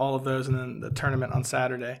all of those, and then the tournament on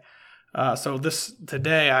Saturday. So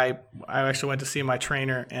today, I actually went to see my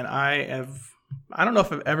trainer, and I don't know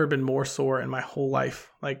if I've ever been more sore in my whole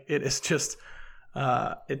life. Like, it is just,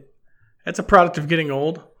 it's a product of getting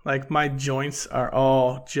old. Like, my joints are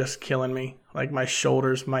all just killing me. Like, my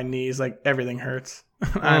shoulders, my knees, like everything hurts.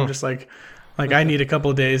 I'm just like I need a couple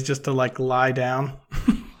of days just to like lie down.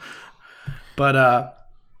 But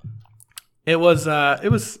it was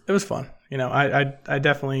fun. I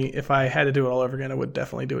definitely, if I had to do it all over again, I would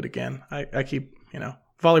definitely do it again. I keep,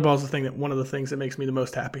 volleyball is one of the things that makes me the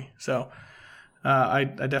most happy. So I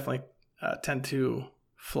definitely tend to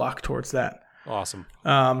flock towards that. Awesome.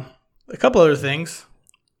 A couple other things.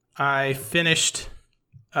 I finished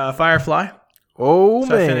Firefly. Oh,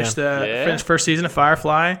 So man. I finished first season of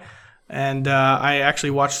Firefly, and I actually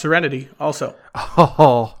watched Serenity also.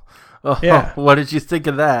 Oh, Yeah. What did you think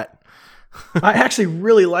of that? I actually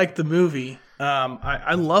really liked the movie.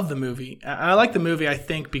 I love the movie. I like the movie, I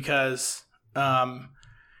think, because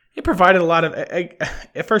it provided a lot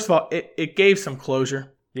of. First of all, it gave some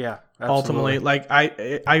closure. Yeah, Ultimately, like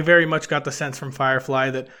I very much got the sense from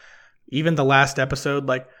Firefly that even the last episode,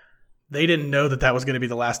 like, they didn't know that was going to be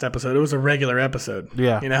the last episode. It was a regular episode.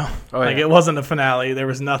 Yeah. Like, it wasn't a finale. There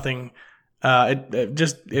was nothing.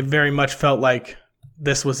 It very much felt like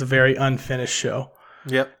this was a very unfinished show.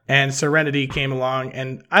 Yep. And Serenity came along,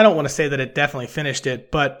 and I don't want to say that it definitely finished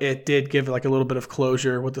it, but it did give like a little bit of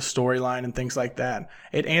closure with the storyline and things like that.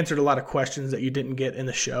 It answered a lot of questions that you didn't get in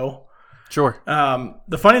the show. Sure.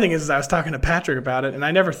 The funny thing is I was talking to Patrick about it, and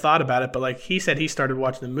I never thought about it, but like, he said he started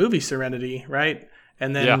watching the movie Serenity, right?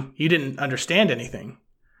 And then you didn't understand anything.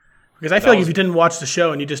 Because I feel like if you didn't watch the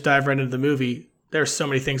show and you just dive right into the movie, there's so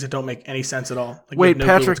many things that don't make any sense at all. Like, Wait, you have no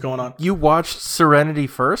clue Patrick, what's going on. you watched Serenity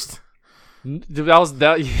first?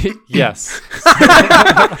 Yes.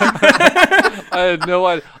 I had no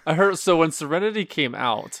idea. I heard, so when Serenity came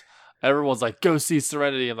out, everyone's like, go see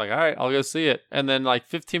Serenity. I'm like, all right, I'll go see it. And then like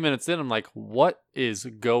 15 minutes in, I'm like, what is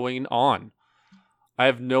going on? I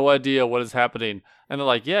have no idea what is happening. And they're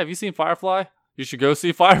like, yeah, have you seen Firefly? You should go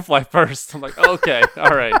see Firefly first. I'm like, okay,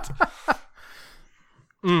 all right.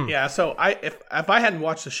 Yeah, so if I hadn't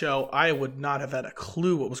watched the show, I would not have had a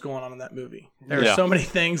clue what was going on in that movie. There are so many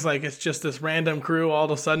things, like, it's just this random crew. All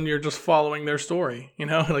of a sudden, you're just following their story.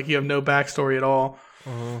 Like, you have no backstory at all.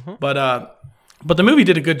 Mm-hmm. But the movie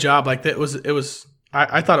did a good job. Like, it was.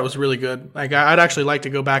 I thought it was really good. Like, I'd actually like to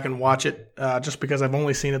go back and watch it, just because I've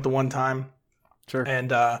only seen it the one time. Sure.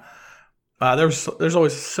 And there's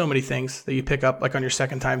always so many things that you pick up, like, on your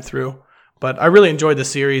second time through. But I really enjoyed the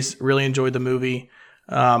series. Really enjoyed the movie.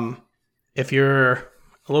 If you're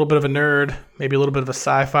a little bit of a nerd, maybe a little bit of a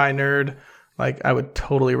sci-fi nerd, Like, I would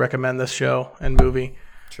totally recommend this show and movie.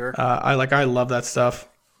 Sure. I love that stuff.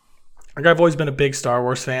 Like, I've always been a big Star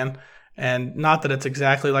Wars fan, and not that it's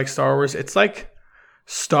exactly like Star Wars. It's like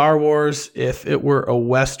Star Wars if it were a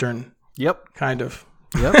Western, Yep. kind of.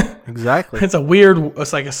 Yep. Exactly.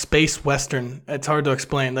 It's like a space Western. It's hard to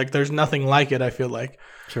explain. Like, there's nothing like it, I feel like.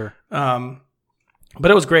 Sure. But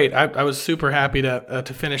it was great. I was super happy to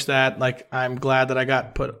finish that. Like, I'm glad that I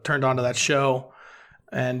got turned on to that show.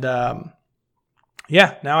 And now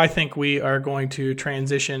I think we are going to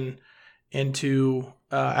transition into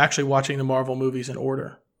actually watching the Marvel movies in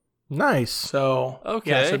order. Nice. So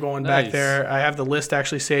Okay, so going nice. back there, I have the list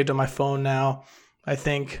actually saved on my phone now. I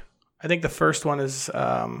think the first one is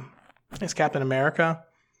Captain America,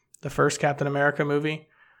 the first Captain America movie.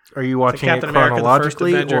 Are you watching it Captain America, the first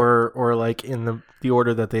chronologically Avenger. or like in the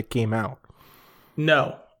order that they came out?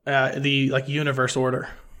 No, the universe order,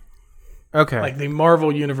 Okay. like the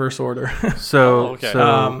Marvel universe order. so okay.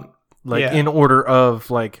 Yeah. in order of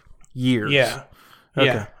like years. Yeah.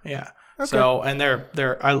 Okay. Yeah. Okay. So, and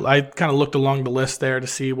I kind of looked along the list there to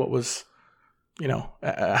see what was,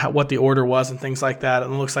 what the order was and things like that.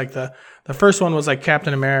 And it looks like the first one was like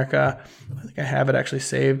Captain America. I think I have it actually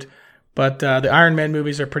saved. But the Iron Man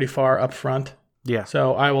movies are pretty far up front. Yeah.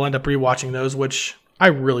 So I will end up rewatching those, which I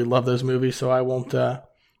really love those movies. So I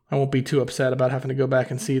won't be too upset about having to go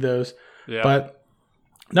back and see those. Yeah. But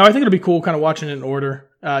no, I think it'll be cool kind of watching it in order.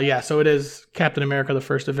 So it is Captain America, the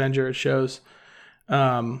first Avenger, it shows.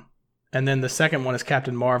 And then the second one is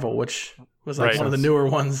Captain Marvel, which was like Right. one of the newer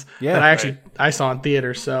ones Yeah. that I saw in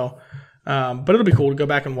theater. So, but it'll be cool to go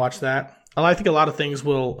back and watch that. I think a lot of things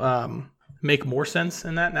will make more sense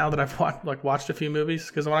in that now that I've watched a few movies.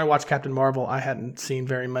 Because when I watched Captain Marvel, I hadn't seen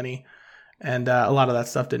very many. And a lot of that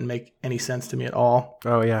stuff didn't make any sense to me at all.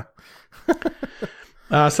 Oh yeah.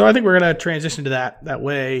 So I think we're going to transition to that. That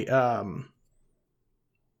way,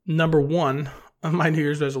 number one of my New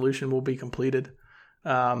Year's resolution will be completed.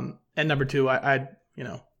 And number two, I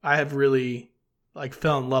have really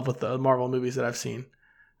fell in love with the Marvel movies that I've seen.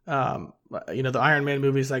 The Iron Man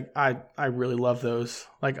movies, I really love those.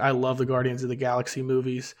 Like, I love the Guardians of the Galaxy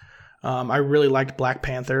movies. I really liked Black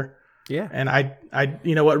Panther. Yeah. And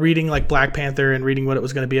reading like Black Panther and reading what it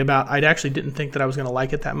was going to be about, I actually didn't think that I was going to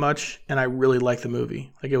like it that much. And I really liked the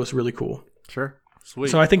movie. Like, it was really cool. Sure. Sweet.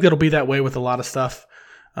 So I think that'll be that way with a lot of stuff.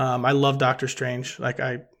 I love Doctor Strange. Like,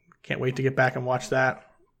 I can't wait to get back and watch that.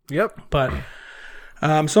 Yep. But so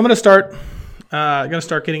I'm gonna start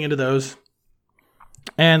getting into those.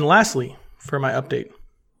 And lastly, for my update,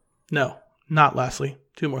 no, not lastly,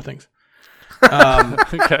 two more things.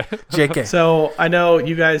 Okay. JK. So I know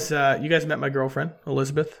you guys met my girlfriend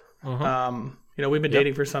Elizabeth. Uh-huh. We've been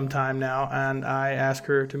dating for some time now, and I asked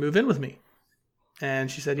her to move in with me,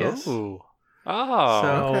 and she said yes. Ooh. Oh.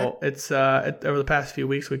 So it's over the past few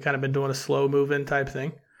weeks we've kind of been doing a slow move-in type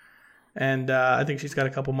thing, and I think she's got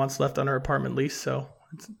a couple months left on her apartment lease, so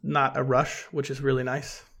it's not a rush, which is really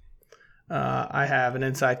nice. I have an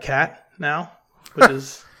inside cat now, which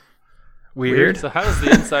is Weird. So how does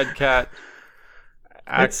the inside cat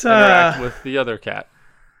It's, interact with the other cat?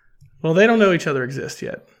 well, they don't know each other exist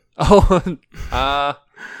yet. Oh.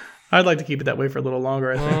 I'd like to keep it that way for a little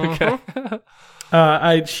longer, I think. Okay.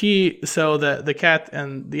 The cat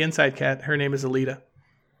and the inside cat, her name is Alita,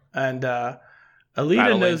 and Alita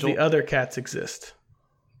Battle knows Angel. the other cats exist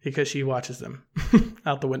because she watches them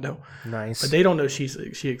out the window. Nice. But they don't know she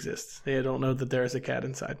exists. They don't know that there is a cat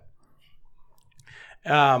inside.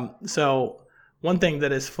 So one thing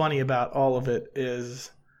that is funny about all of it is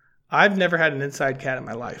I've never had an inside cat in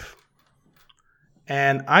my life.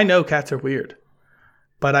 And I know cats are weird,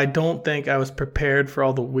 but I don't think I was prepared for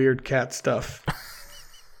all the weird cat stuff.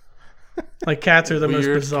 Like, cats are the most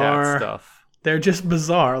Weird bizarre. cat stuff. They're just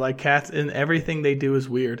bizarre. Like, cats, and everything they do is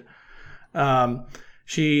weird.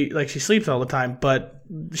 She sleeps all the time, but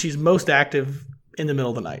she's most active in the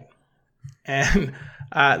middle of the night. And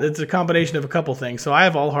it's a combination of a couple things. So I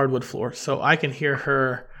have all hardwood floors, so I can hear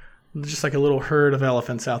her just like a little herd of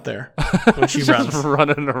elephants out there when she runs. Just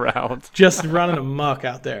running around. Just running amok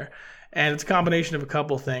out there. And it's a combination of a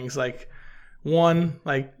couple things. Like, one,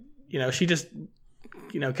 she just,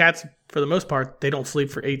 cats, for the most part, they don't sleep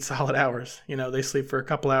for 8 solid hours. They sleep for a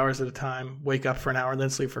couple hours at a time, wake up for an hour, and then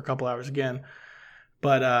sleep for a couple hours again.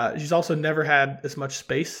 But she's also never had as much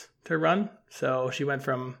space to run. So she went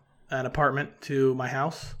from an apartment to my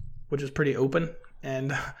house, which is pretty open.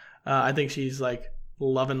 And I think she's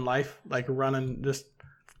loving life, running just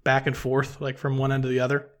back and forth, from one end to the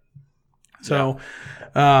other. So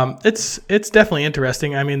it's definitely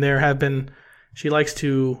interesting. I mean, she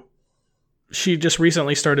just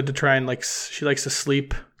recently started to try and she likes to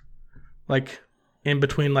sleep like in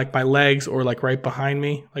between like my legs or like right behind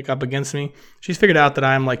me, like up against me. She's figured out that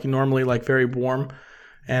I'm like normally like very warm,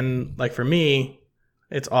 and like for me,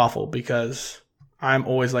 it's awful because I'm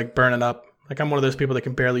always like burning up. Like I'm one of those people that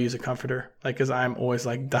can barely use a comforter, like because I'm always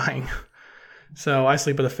like dying. So I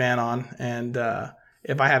sleep with a fan on, and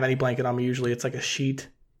if I have any blanket on me, usually it's like a sheet,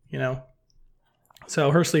 you know.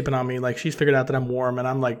 So her sleeping on me, like she's figured out that I'm warm, and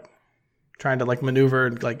I'm like trying to like maneuver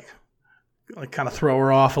and like kind of throw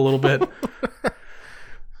her off a little bit.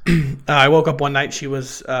 I woke up one night. She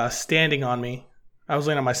was standing on me. I was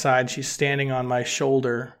laying on my side. She's standing on my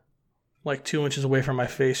shoulder, like 2 inches away from my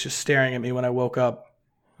face, just staring at me when I woke up.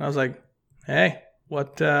 I was like, "Hey,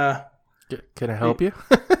 what? Can I help you?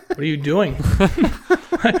 What are you doing?"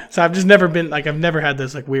 So I've just never been like I've never had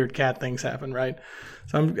those like weird cat things happen, right?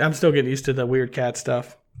 So I'm still getting used to the weird cat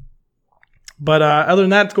stuff. But other than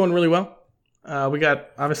that, it's going really well. We got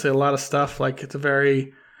obviously a lot of stuff. Like it's a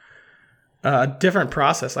very different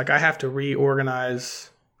process. Like I have to reorganize,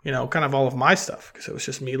 you know, kind of all of my stuff because it was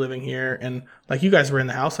just me living here, and like you guys were in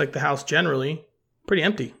the house. Like the house generally pretty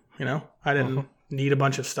empty. You know, I didn't need a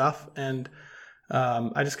bunch of stuff, and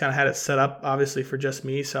I just kind of had it set up obviously for just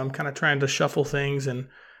me. So I'm kind of trying to shuffle things and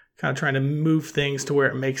kind of trying to move things to where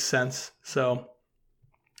it makes sense. So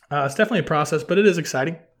it's definitely a process, but it is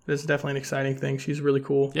exciting. It is definitely an exciting thing. She's really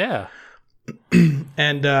cool. Yeah.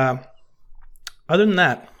 And other than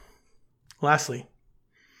that, lastly,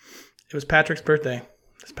 it was Patrick's birthday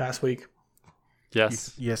this past week.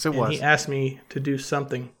 Yes. Yes, it and was. he asked me to do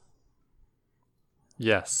something.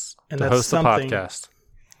 Yes. And to that's host a something. podcast.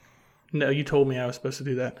 No, you told me I was supposed to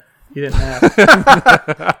do that. You didn't ask.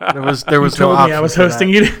 There was You no told option me I was for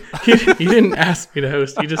hosting. that. You didn't ask me to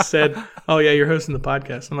host. You just said, "Oh yeah, you're hosting the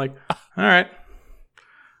podcast." I'm like, "All right."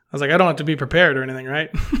 I was like, "I don't have to be prepared or anything, right?"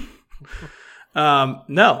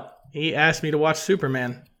 No, he asked me to watch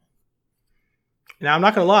Superman. Now I'm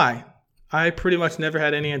not gonna lie, I pretty much never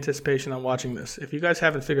had any anticipation on watching this. If you guys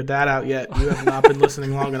haven't figured that out yet, you have not been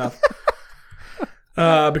listening long enough.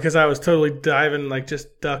 Because I was totally diving, like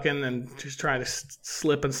just ducking and just trying to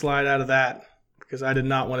slip and slide out of that because I did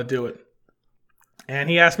not want to do it. And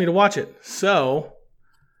he asked me to watch it. So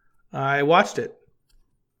I watched it.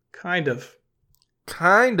 Kind of.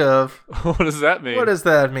 Kind of. What does that mean? What does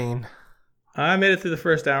that mean? I made it through the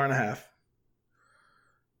first hour and a half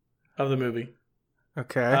of the movie.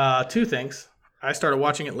 Okay. Two things. I started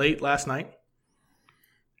watching it late last night.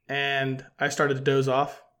 And I started to doze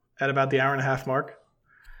off at about the hour and a half mark.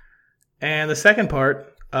 And the second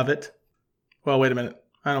part of it, well, wait a minute.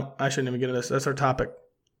 I shouldn't even get into this. That's our topic.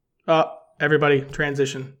 Everybody,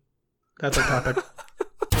 transition. That's our topic.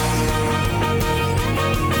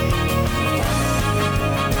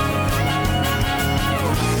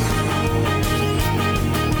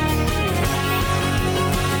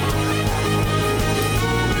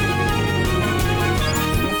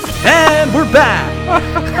 And we're back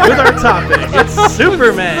with our topic. It's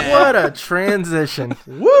Superman. What a transition.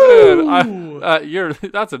 Woo! That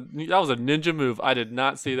was a ninja move. I did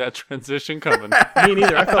not see that transition coming. Me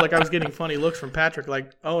neither. I felt like I was getting funny looks from Patrick.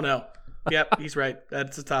 Like, oh no, yep, he's right.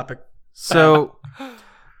 That's the topic. So,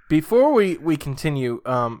 before we continue,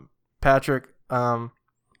 Patrick, I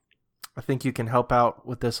think you can help out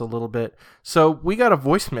with this a little bit. So, we got a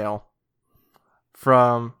voicemail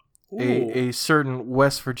from a certain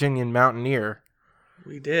West Virginian mountaineer.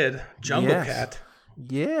 We did. Jungle Yes. Cat.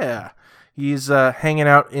 Yeah. He's hanging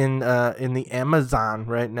out in the Amazon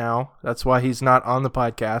right now. That's why he's not on the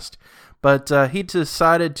podcast. But he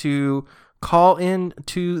decided to call in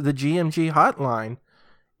to the GMG hotline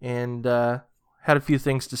and had a few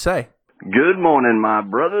things to say. Good morning, my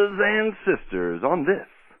brothers and sisters, on this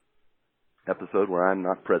episode where I'm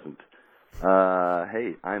not present.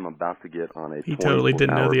 Hey, I'm about to get on a He totally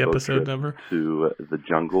didn't know the 24-hour boat episode trip number. to the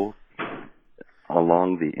jungle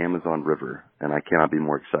along the Amazon River, and I cannot be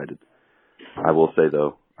more excited. I will say,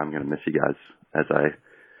 though, I'm going to miss you guys as I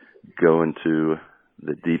go into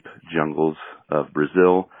the deep jungles of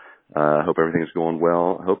Brazil. Hope everything's going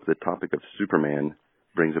well. Hope the topic of Superman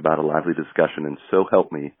brings about a lively discussion, and so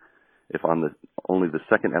help me if on only the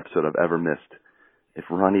second episode I've ever missed, if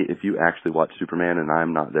Ronnie, if you actually watch Superman and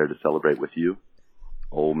I'm not there to celebrate with you,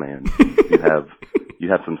 oh man, you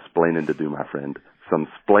have some splaining to do, my friend. Some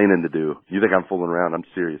splaining to do. You think I'm fooling around? I'm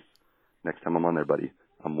serious. Next time I'm on there, buddy,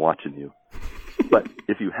 I'm watching you. But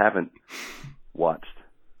if you haven't watched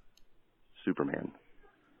Superman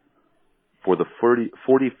for the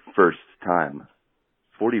 41st time,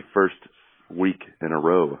 41st week in a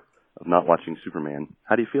row of not watching Superman,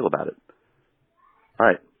 how do you feel about it? All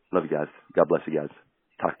right. Love you guys. God bless you guys.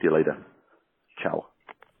 Talk to you later. Ciao.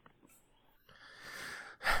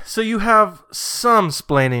 So you have some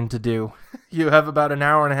splaining to do. You have about an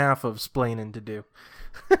hour and a half of splaining to do.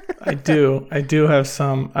 I do have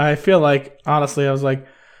some. I feel like, honestly, I was like,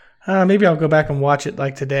 maybe I'll go back and watch it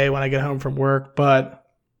like today when I get home from work, but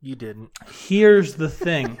you didn't. Here's the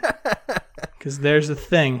thing, because there's a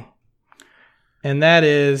thing, and that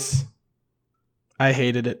is, I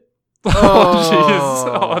hated it. Oh, jeez.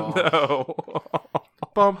 Oh, no.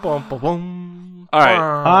 Bum, bum, bum, bum. All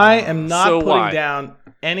right. I am not So putting why? down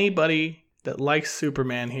anybody that likes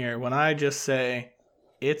Superman here when I just say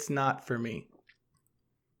it's not for me.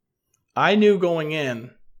 I knew going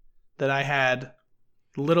in that I had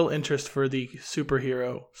little interest for the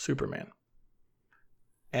superhero Superman.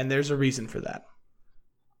 And there's a reason for that.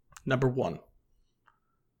 Number one,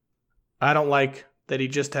 I don't like that he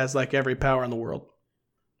just has like every power in the world.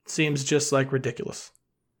 Seems just like ridiculous.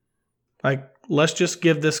 Like, let's just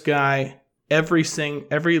give this guy every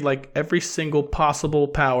single possible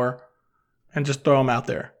power and just throw him out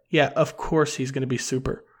there. Yeah, of course he's going to be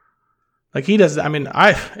super. Like, he does. I mean,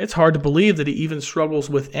 it's hard to believe that he even struggles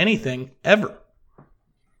with anything ever.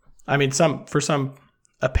 I mean, for some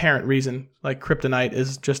apparent reason, like kryptonite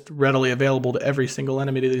is just readily available to every single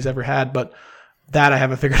enemy that he's ever had, but that I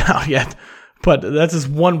haven't figured out yet. But that's his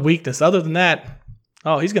one weakness. Other than that,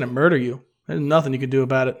 he's going to murder you. There's nothing you can do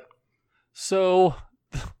about it. So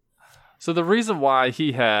the reason why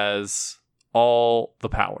he has all the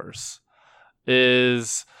powers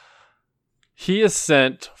is he is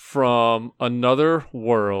sent from another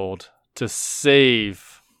world to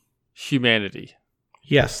save humanity.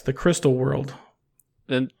 Yes, the crystal world.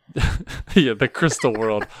 And yeah, the crystal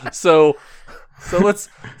world. So let's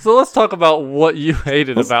talk about what you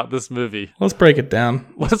hated about this movie. Let's break it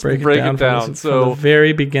down. Let's break it down. From So the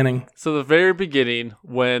very beginning. So the very beginning,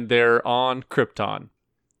 when they're on Krypton,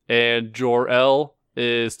 and Jor-El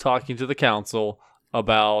is talking to the council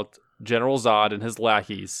about General Zod and his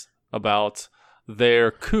lackeys about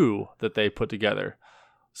their coup that they put together.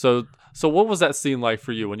 So what was that scene like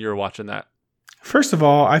for you when you were watching that? First of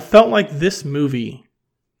all, I felt like this movie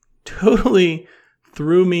totally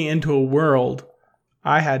threw me into a world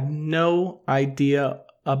I had no idea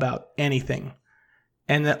about anything.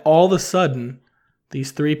 And that all of a sudden,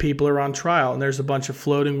 these three people are on trial and there's a bunch of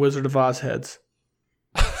floating Wizard of Oz heads.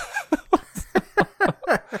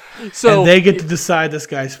 And they get to decide this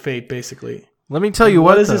guy's fate, basically. Let me tell you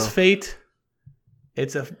what is though. his fate?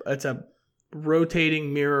 It's a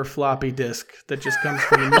rotating mirror floppy disk that just comes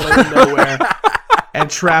from the middle of nowhere and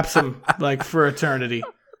traps him like for eternity.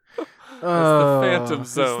 It's the Phantom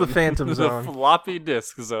Zone. It's the Phantom Zone. The floppy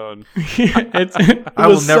disk zone. I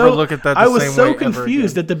will never look at that the I was same so way ever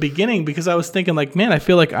confused again. at the beginning because I was thinking like, man, I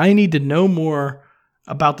feel like I need to know more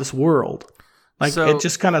about this world. Like So- it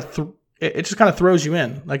just kind of it just kind of throws you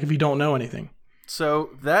in, like if you don't know anything.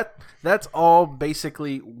 So that's all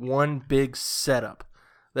basically one big setup.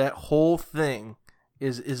 That whole thing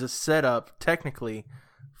is a setup technically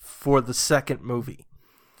for the second movie.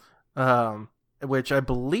 Which I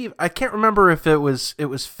believe, I can't remember if it was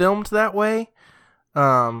filmed that way.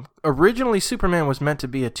 Originally Superman was meant to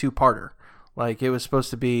be a two-parter. Like it was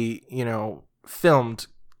supposed to be, filmed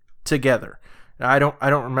together. I don't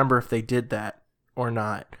remember if they did that or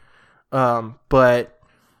not. But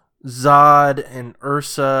Zod and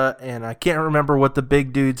Ursa and I can't remember what the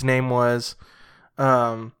big dude's name was.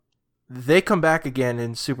 They come back again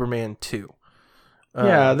in Superman 2.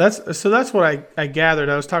 Yeah, that's what I gathered.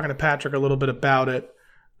 I was talking to Patrick a little bit about it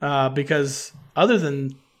because other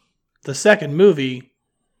than the second movie,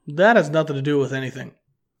 that has nothing to do with anything.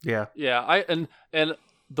 Yeah. Yeah, and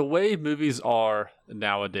the way movies are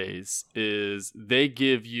nowadays is they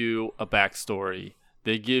give you a backstory.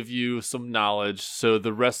 They give you some knowledge so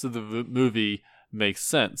the rest of the movie makes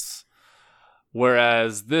sense.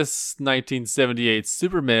 Whereas this 1978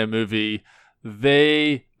 Superman movie,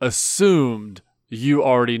 they assumed you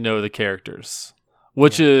already know the characters,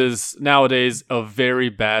 which is nowadays a very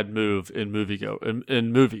bad move in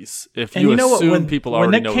movies. If you assume people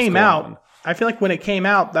already know what's going on. I feel like when it came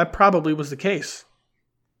out, that probably was the case.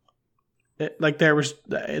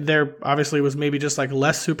 There obviously was maybe just like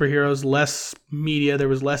less superheroes, less media, there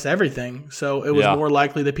was less everything. So it was more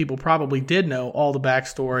likely that people probably did know all the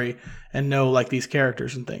backstory and know like these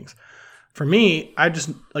characters and things. For me, I just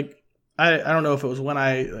like, I don't know if it was when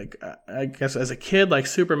I guess as a kid, like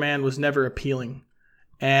Superman was never appealing.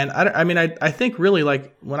 And I think really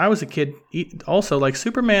like when I was a kid also like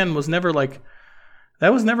Superman was never like,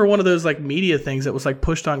 that was never one of those like media things that was like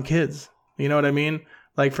pushed on kids. You know what I mean?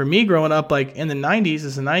 Like for me growing up, like in the 90s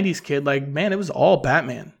as a 90s kid, like, man, it was all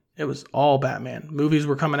Batman. It was all Batman. Movies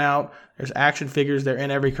were coming out. There's action figures. They're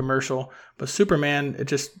in every commercial. But Superman, it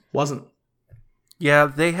just wasn't. Yeah,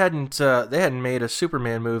 they hadn't made a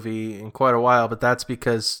Superman movie in quite a while, but that's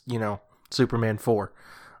because, Superman 4.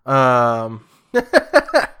 But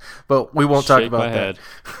we won't talk about that.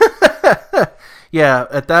 Yeah,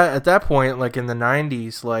 at that point, like in the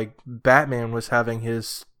 90s, like Batman was having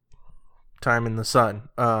his time in the sun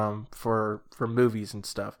for movies and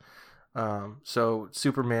stuff. So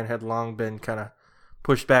Superman had long been kind of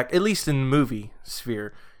pushed back, at least in the movie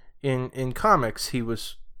sphere. In comics, he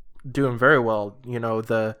was doing very well.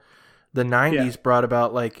 The 90s brought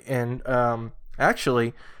about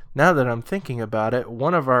actually, now that I'm thinking about it,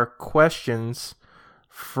 one of our questions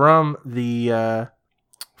from the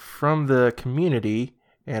community,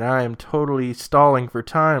 and I am totally stalling for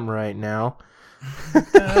time right now.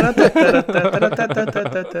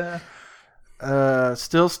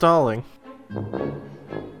 Still stalling.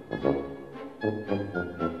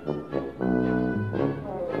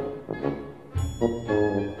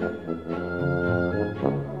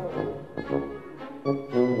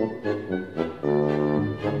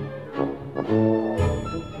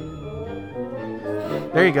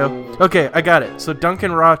 There you go. Okay, I got it. So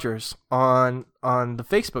Duncan Rogers on the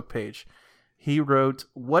Facebook page, he wrote,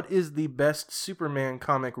 "What is the best Superman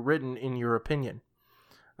comic written in your opinion?"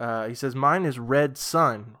 He says, "Mine is Red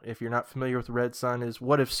Sun." If you're not familiar with Red Sun, is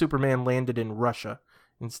what if Superman landed in Russia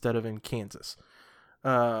instead of in Kansas?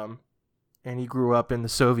 And he grew up in the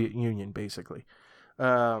Soviet Union, basically.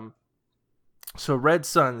 So Red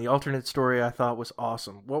Sun, the alternate story, I thought was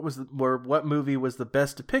awesome. What movie was the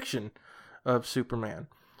best depiction of Superman?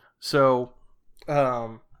 So,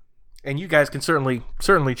 and you guys can certainly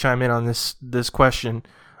chime in on this question.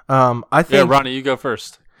 I think, yeah, Ronnie, you go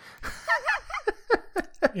first.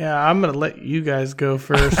 Yeah, I'm gonna let you guys go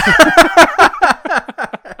first.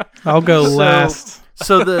 I'll go last.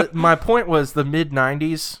 So my point was the mid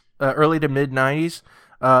 '90s, early to mid '90s.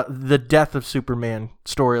 The death of Superman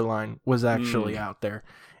storyline was actually out there.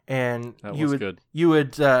 And you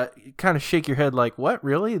would kind of shake your head like, what,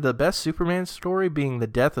 really? The best Superman story being the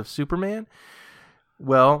death of Superman?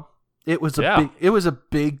 Well, it was a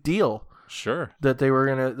big deal. Sure. That they were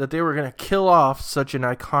gonna kill off such an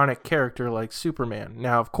iconic character like Superman.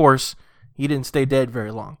 Now, of course, he didn't stay dead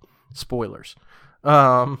very long. Spoilers.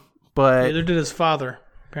 But neither did his father,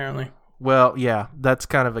 apparently. Well, yeah, that's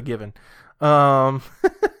kind of a given.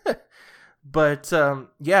 But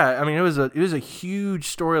yeah, I mean, it was a huge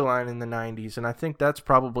storyline in the '90s, and I think that's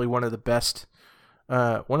probably one of the best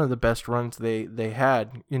runs they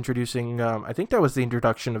had, introducing. I think that was the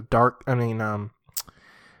introduction of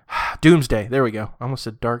Doomsday. There we go. I almost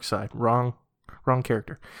said Darkseid. Wrong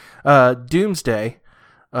character. Doomsday.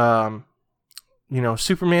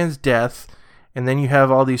 Superman's death, and then you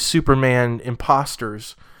have all these Superman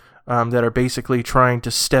imposters that are basically trying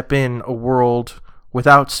to step in a world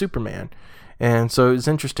without Superman. And so it was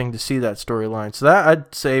interesting to see that storyline. So that,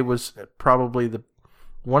 I'd say, was probably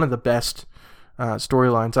one of the best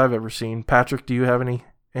storylines I've ever seen. Patrick, do you have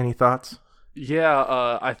any thoughts?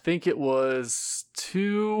 Yeah, I think it was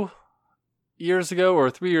 2 years ago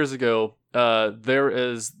or 3 years ago.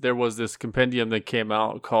 There was this compendium that came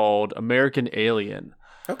out called American Alien.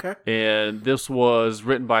 Okay. And this was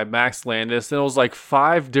written by Max Landis, and it was like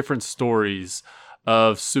 5 different stories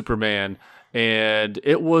of Superman. And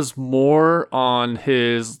it was more on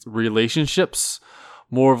his relationships,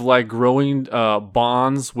 more of like growing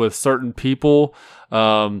bonds with certain people,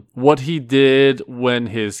 what he did when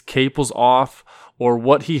his cape was off, or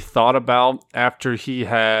what he thought about after he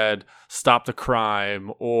had stopped a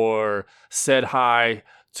crime or said hi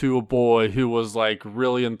to a boy who was like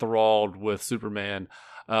really enthralled with Superman.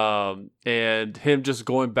 And him just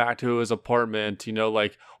going back to his apartment,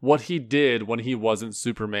 like what he did when he wasn't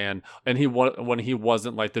Superman and when he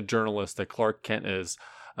wasn't like the journalist that Clark Kent is.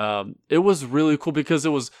 It was really cool because it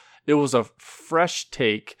was a fresh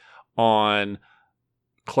take on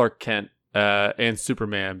Clark Kent and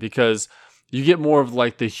Superman, because you get more of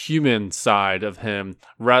like the human side of him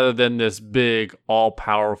rather than this big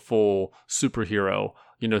all-powerful superhero,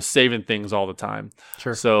 saving things all the time.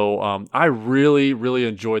 Sure. So I really, really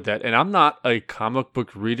enjoyed that. And I'm not a comic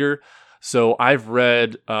book reader, so I've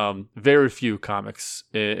read very few comics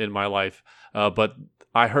in my life. But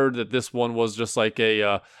I heard that this one was just like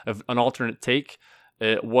an alternate take,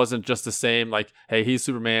 It wasn't just the same, like, hey, he's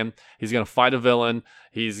Superman, he's going to fight a villain,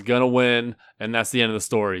 he's going to win, and that's the end of the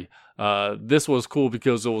story. This was cool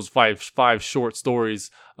because it was five short stories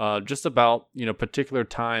just about, particular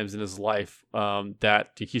times in his life that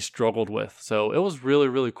he struggled with. So it was really,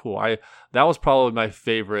 really cool. That was probably my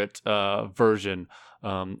favorite version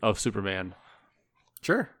of Superman.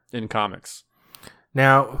 Sure. In comics.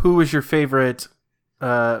 Now, who was your favorite,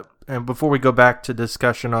 and before we go back to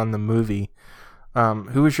discussion on the movie,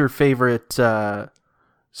 who was your favorite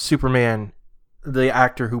Superman, the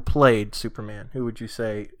actor who played Superman? Who would you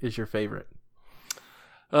say is your favorite?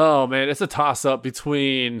 Oh, man, it's a toss-up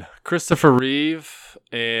between Christopher Reeve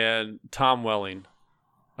and Tom Welling.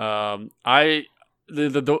 I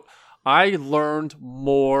learned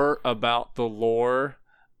more about the lore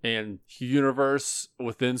and universe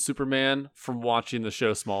within Superman from watching the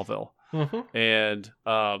show Smallville. Mm-hmm. And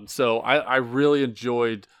so I really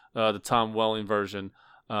enjoyed the Tom Welling version.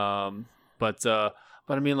 But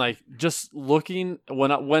I mean, like, just looking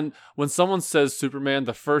when someone says Superman,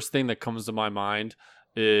 the first thing that comes to my mind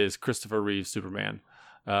is Christopher Reeve's Superman.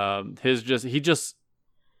 He just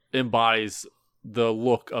embodies the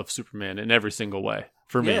look of Superman in every single way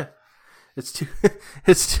for me. Yeah.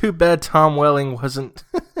 It's too bad Tom Welling wasn't.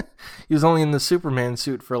 He was only in the Superman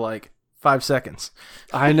suit for like 5 seconds.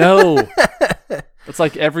 I know. It's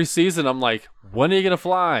like every season I'm like, when are you gonna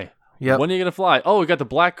fly? Yep. When are you gonna fly? Oh, we got the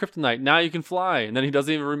black kryptonite. Now you can fly. And then he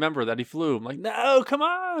doesn't even remember that he flew. I'm like, no, come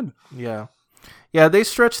on. Yeah. They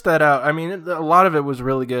stretched that out. I mean, a lot of it was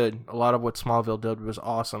really good. A lot of what Smallville did was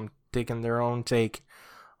awesome, taking their own take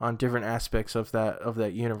on different aspects of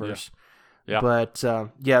that universe. Yeah. But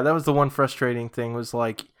that was the one frustrating thing, was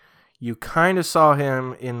like you kind of saw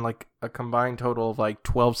him in like a combined total of like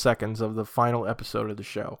 12 seconds of the final episode of the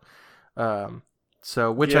show.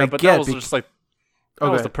 Which I but get. That was just like that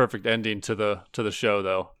was the perfect ending to the show,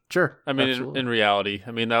 though. Sure. I mean, in reality,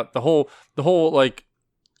 I mean that the whole like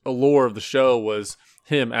allure of the show was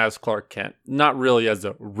him as Clark Kent, not really as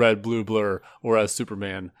a red blue blur or as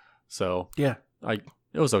Superman. So yeah, it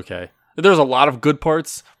was okay. There's a lot of good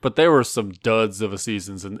parts, but there were some duds of a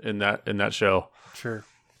seasons in that show. Sure.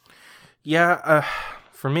 Yeah,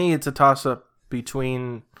 for me, it's a toss-up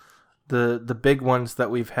between the big ones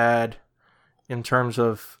that we've had in terms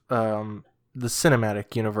of the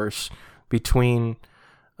cinematic universe, between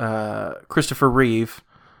Christopher Reeve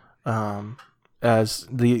as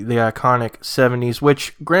the iconic 70s,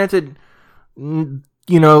 which, granted, Superman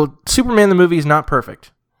the movie is not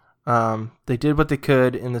perfect. They did what they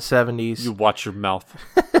could in the 70s. You watch your mouth.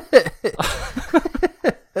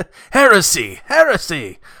 Heresy.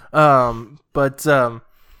 But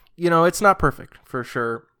it's not perfect for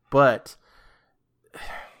sure. But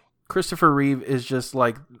Christopher Reeve is just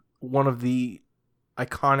like one of the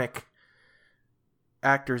iconic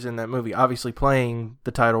actors in that movie. Obviously, playing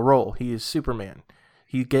the title role, he is Superman.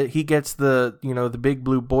 He gets the the big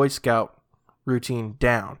blue Boy Scout routine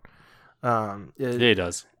down. He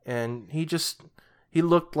does. And he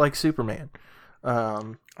looked like Superman.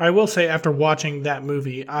 I will say, after watching that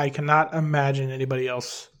movie, I cannot imagine anybody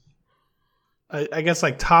else. I guess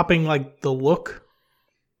like topping like the look,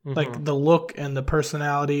 like the look and the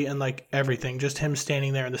personality and like everything. Just him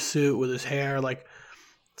standing there in the suit with his hair, like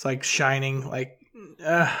it's like shining. Like,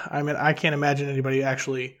 I mean, I can't imagine anybody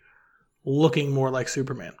actually looking more like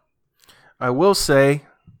Superman. I will say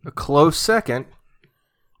a close second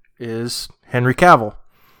is Henry Cavill.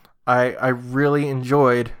 I really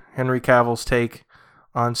enjoyed Henry Cavill's take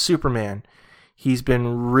on Superman. He's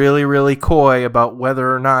been really, really coy about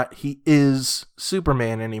whether or not he is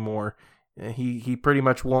Superman anymore. He pretty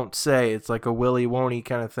much won't say. It's like a willy won't-he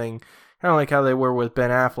kind of thing, kind of like how they were with Ben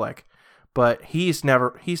Affleck. But he's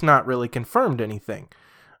not really confirmed anything.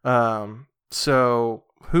 So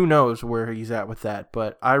who knows where he's at with that.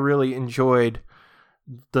 But I really enjoyed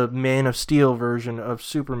the Man of Steel version of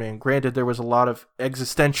Superman. Granted, there was a lot of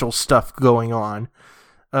existential stuff going on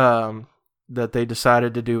that they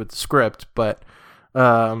decided to do with the script, but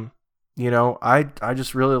I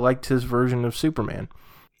just really liked his version of Superman.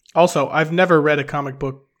 Also, I've never read a comic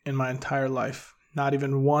book in my entire life, not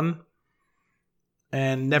even one.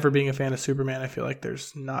 And never being a fan of Superman, I feel like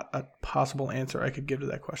there's not a possible answer I could give to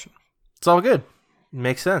that question. It's all good.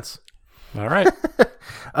 Makes sense. All right.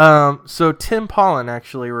 So Tim Pollen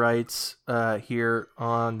actually writes here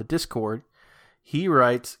on the Discord. He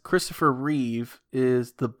writes, Christopher Reeve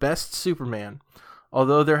is the best Superman,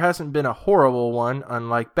 although there hasn't been a horrible one,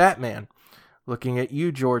 unlike Batman. Looking at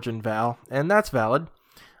you, George and Val, and that's valid.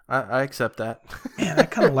 I accept that. Man, I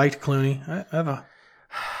kind of liked Clooney. I don't know.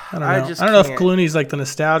 I don't know if Clooney's like the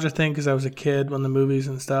nostalgia thing because I was a kid when the movies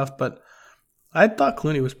and stuff, but I thought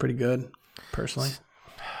Clooney was pretty good, personally.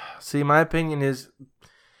 See, my opinion is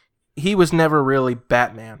he was never really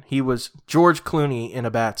Batman. He was George Clooney in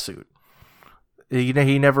a bat suit. He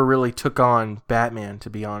never really took on Batman, to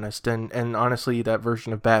be honest. And honestly, that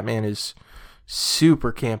version of Batman is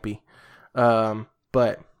super campy.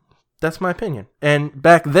 But that's my opinion. And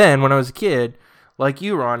back then, when I was a kid, like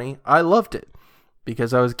you, Ronnie, I loved it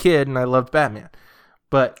because I was a kid and I loved Batman.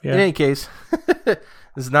 But in any case, this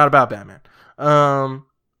is not about Batman.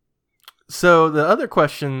 So the other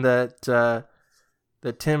question that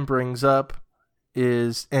Tim brings up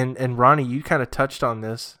is, and Ronnie, you kind of touched on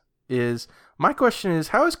this, is my question is,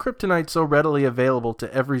 how is kryptonite so readily available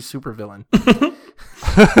to every supervillain?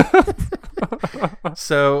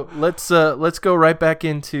 So let's go right back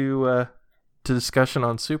into to discussion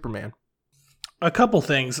on Superman. A couple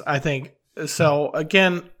things, I think. So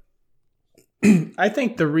again, I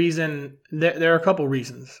think the reason there are a couple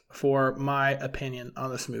reasons for my opinion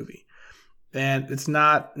on this movie, and it's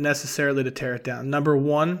not necessarily to tear it down. Number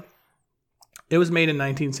one, it was made in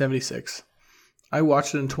 1976. I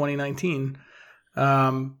watched it in 2019,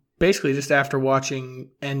 basically just after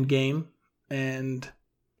watching Endgame, and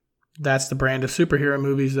that's the brand of superhero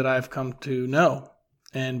movies that I've come to know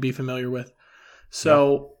and be familiar with.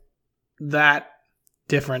 So that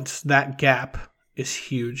difference, that gap is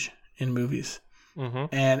huge in movies. Mm-hmm.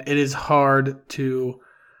 And it is hard to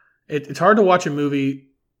it's hard to watch a movie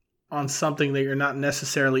on something that you're not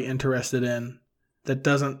necessarily interested in that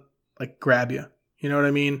doesn't like grab you. You know what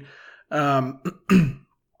I mean?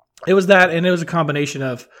 It was that, and it was a combination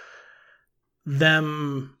of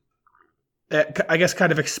them, I guess,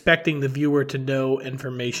 kind of expecting the viewer to know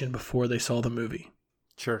information before they saw the movie.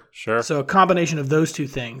 Sure. So a combination of those two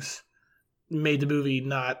things made the movie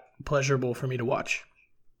not pleasurable for me to watch.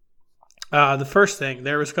 The first thing,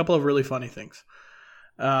 there was a couple of really funny things.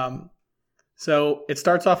 So it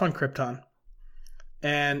starts off on Krypton,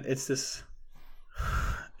 and it's this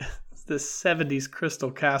 70s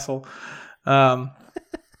crystal castle. The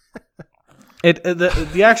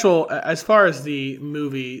actual, as far as the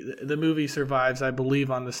movie survives, I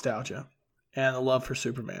believe, on nostalgia and the love for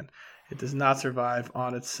Superman. It does not survive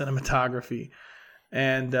on its cinematography.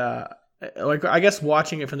 And like, I guess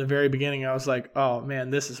watching it from the very beginning, I was like, oh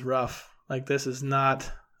man, this is rough. Like, this is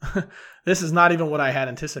not even what I had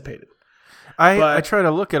anticipated. I try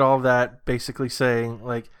to look at all that basically saying,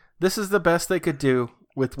 like, this is the best they could do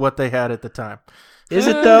with what they had at the time. Is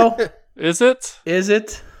it though? Is it? Is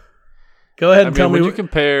it? Go ahead and tell me. When you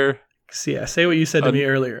compare, say what you said to me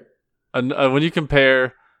earlier. When you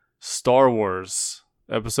compare Star Wars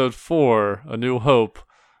Episode 4, A New Hope,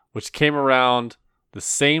 which came around the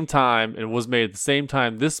same time and was made at the same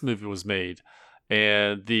time this movie was made,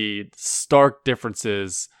 and the stark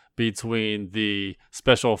differences between the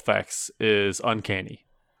special effects is uncanny.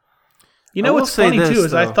 You know what's funny too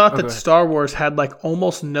is I thought that Star Wars had like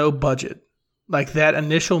almost no budget. Like that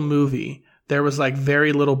initial movie, there was like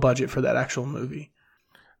very little budget for that actual movie.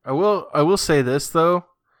 I will say this though.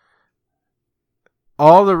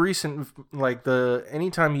 All the recent, like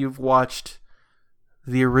anytime you've watched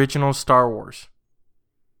the original Star Wars,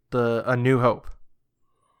 A New Hope,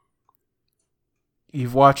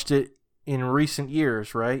 you've watched it in recent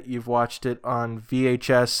years, right? You've watched it on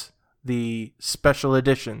VHS, the special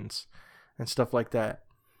editions and stuff like that.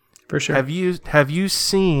 For sure. Have you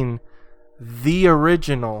seen the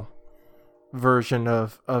original version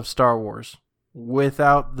of Star Wars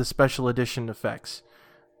without the special edition effects?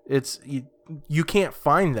 It's you can't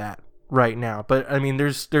find that right now. But I mean,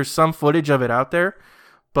 there's some footage of it out there,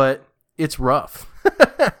 but it's rough.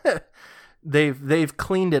 They've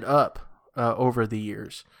cleaned it up over the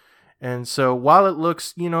years, and so while it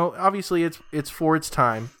looks, obviously it's for its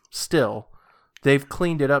time, still they've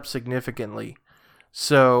cleaned it up significantly.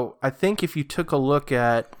 So I think if you took a look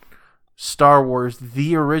at Star Wars,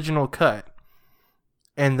 the original cut,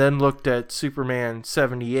 and then looked at Superman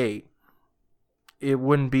 78, it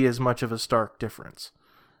wouldn't be as much of a stark difference.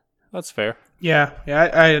 That's fair. Yeah.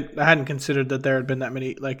 I hadn't considered that there had been that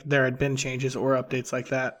many, like there had been changes or updates like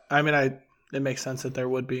that. I mean, it makes sense that there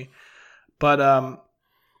would be, but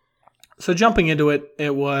so jumping into it,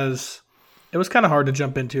 it was kind of hard to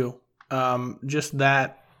jump into. Just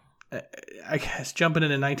that, I guess, jumping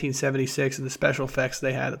into 1976 and the special effects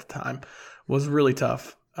they had at the time was really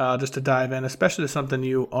tough. Just to dive in, especially to something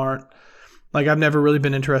you aren't, like, I've never really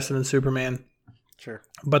been interested in Superman. Sure.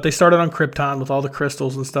 But they started on Krypton with all the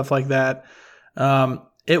crystals and stuff like that.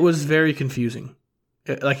 It was very confusing.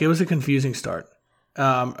 It was a confusing start.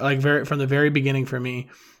 From the very beginning for me.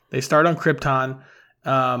 They start on Krypton.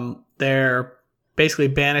 They're basically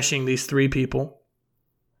banishing these three people.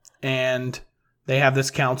 And they have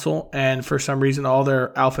this council, and for some reason all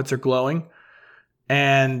their outfits are glowing.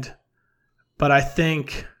 But I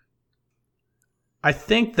think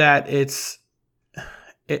that it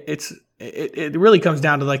really comes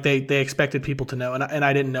down to like they expected people to know, and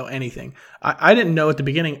I didn't know anything. I didn't know at the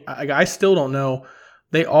beginning. I still don't know.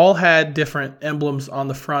 They all had different emblems on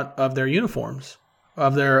the front of their uniforms,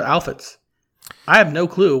 of their outfits. I have no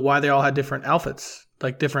clue why they all had different outfits,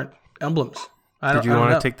 like different emblems. Did you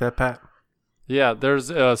want to take that, Pat? Yeah, there's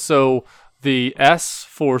so the S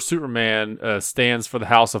for Superman stands for the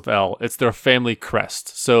House of El. It's their family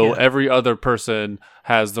crest. So every other person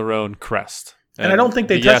has their own crest. And I don't think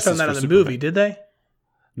they touched on that in the movie, did they?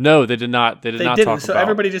 No, they did not. They didn't. Talk so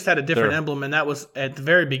everybody just had a different emblem, and that was at the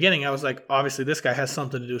very beginning. I was like, obviously, this guy has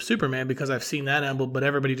something to do with Superman because I've seen that emblem, but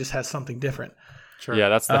everybody just has something different. Sure. Yeah,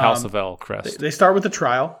 that's the House of El crest. They start with the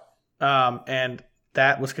trial, and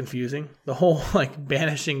that was confusing. The whole like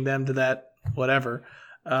banishing them to that whatever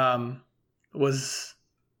was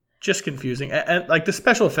just confusing. And like the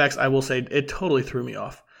special effects, I will say, it totally threw me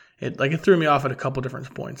off. It threw me off at a couple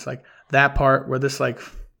different points. Like that part where this like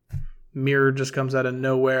mirror just comes out of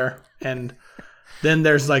nowhere, and then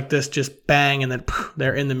there's like this just bang, and then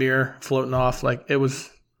they're in the mirror floating off. Like it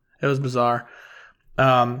was bizarre.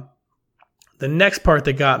 The next part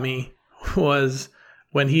that got me was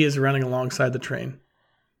when he is running alongside the train.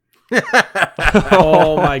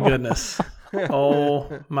 Oh my goodness.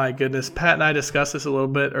 Oh my goodness. Pat and I discussed this a little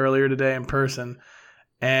bit earlier today in person,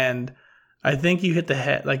 and I think you hit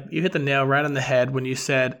the nail right on the head when you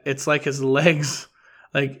said it's like his legs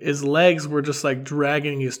were just like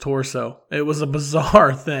dragging his torso. It was a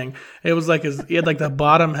bizarre thing. It was like he had like the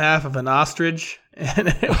bottom half of an ostrich,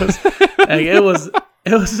 and it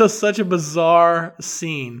was just such a bizarre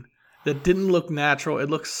scene that didn't look natural. It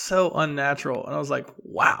looked so unnatural, and I was like,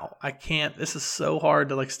 wow, I can't. This is so hard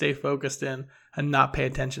to like stay focused in and not pay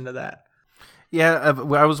attention to that. Yeah,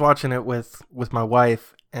 I was watching it with my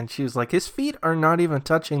wife, and she was like, his feet are not even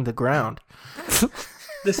touching the ground.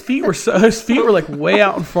 His feet were like way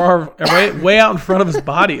out in front of his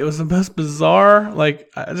body. It was the most bizarre. Like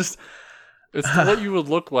it's what you would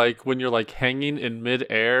look like when you're like hanging in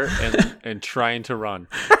midair and trying to run.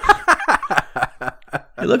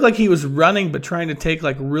 It looked like he was running but trying to take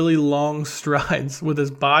like really long strides with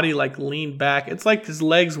his body like leaned back. It's like his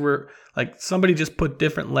legs were like somebody just put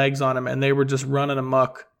different legs on him, and they were just running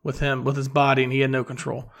amok with his body, and he had no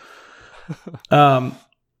control.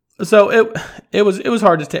 So it was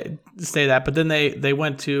hard to say that, but then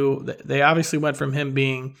they obviously went from him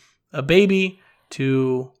being a baby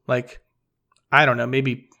to like, I don't know,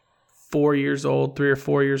 maybe 4 years old, 3 or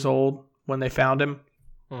 4 years old when they found him.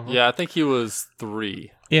 Mm-hmm. Yeah, I think he was 3.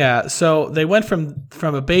 Yeah, so they went from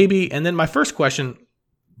a baby, and then my first question,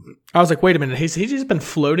 I was like, wait a minute, he's just been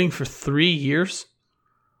floating for 3 years?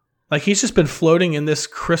 Like he's just been floating in this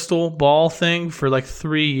crystal ball thing for like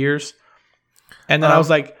 3 years? And then I was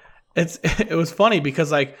like, it was funny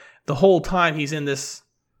because like the whole time he's in this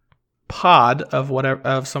pod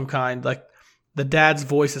of some kind, like the dad's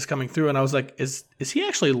voice is coming through, and I was like, is he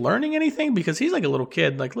actually learning anything? Because he's like a little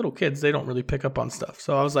kid. Like little kids, they don't really pick up on stuff.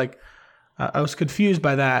 So I was like, I was confused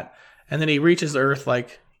by that. And then he reaches Earth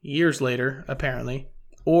like years later, apparently,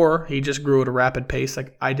 or he just grew at a rapid pace.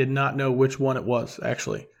 Like I did not know which one it was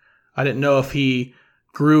actually. I didn't know if he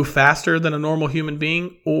grew faster than a normal human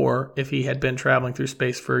being, or if he had been traveling through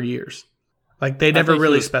space for years. Like they never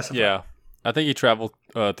really specified. Yeah, I think he traveled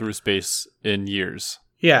through space in years.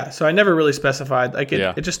 Yeah, so I never really specified. Like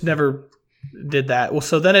it just never did that. Well,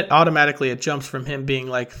 so then it jumps from him being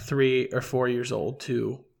like 3 or 4 years old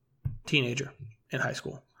to teenager in high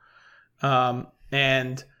school.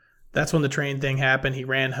 And that's when the train thing happened. He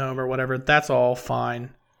ran home or whatever. That's all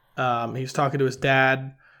fine. He was talking to his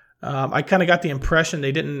dad. I kind of got the impression,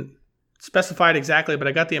 they didn't specify it exactly, but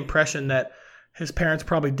I got the impression that his parents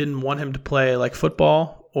probably didn't want him to play like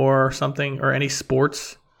football or something, or any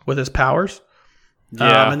sports with his powers.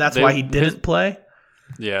 Yeah, and that's why he didn't play.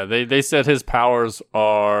 Yeah, they said his powers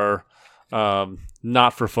are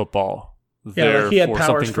not for football. Yeah, like he had for powers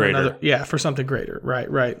something for greater. for something greater.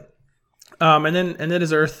 Right. And then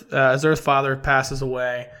his Earth father passes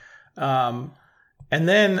away. And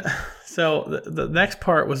then so the next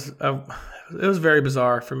part was it was very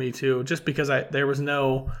bizarre for me too, just because there wasn't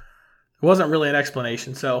really an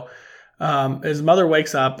explanation. So his mother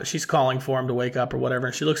wakes up, she's calling for him to wake up or whatever,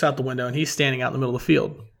 and she looks out the window and he's standing out in the middle of the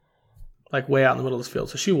field, like way out in the middle of this field.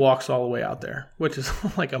 So she walks all the way out there, which is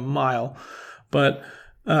like a mile, but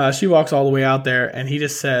she walks all the way out there, and he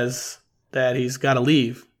just says that he's got to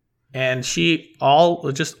leave, and she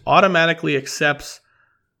just automatically accepts,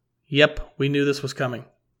 yep, we knew this was coming.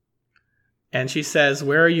 And she says,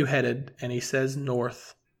 "Where are you headed?" And he says,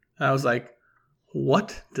 "North." And I was like,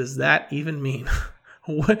 what does that even mean?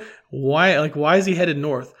 Why is he headed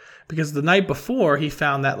north? Because the night before he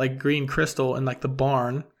found that like green crystal in like the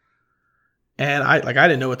barn. And I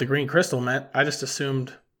didn't know what the green crystal meant. I just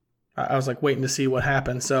assumed, I was like waiting to see what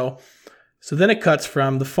happened. So then it cuts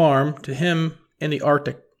from the farm to him in the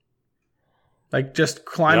Arctic, like just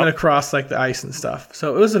climbing across like the ice and stuff.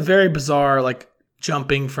 So it was a very bizarre, like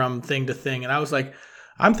jumping from thing to thing. And I was like,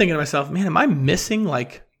 I'm thinking to myself, man, am I missing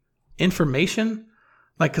like information?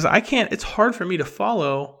 Like, cause it's hard for me to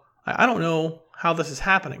follow. I don't know how this is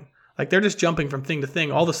happening. Like they're just jumping from thing to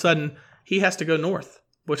thing. All of a sudden he has to go north,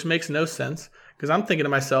 which makes no sense. Cause I'm thinking to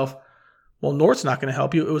myself, well, north's not going to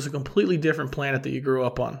help you. It was a completely different planet that you grew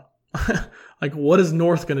up on. Like what is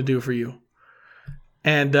north going to do for you?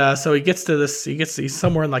 And so he's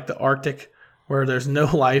somewhere in like the Arctic where there's no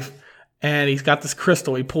life. And he's got this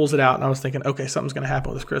crystal. He pulls it out. And I was thinking, okay, something's going to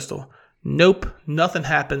happen with this crystal. Nope, nothing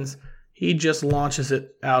happens. He just launches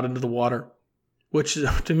it out into the water, which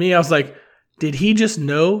to me, I was like, did he just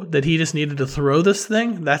know that he just needed to throw this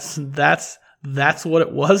thing? That's what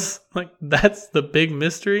it was. Like, that's the big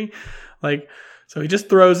mystery. Like, so he just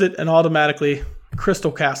throws it and automatically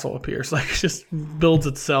Crystal Castle appears. Like, it just builds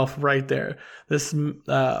itself right there. This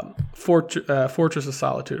Fortress of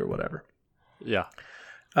Solitude or whatever. Yeah.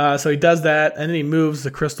 So he does that, and then he moves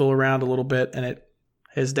the crystal around a little bit, and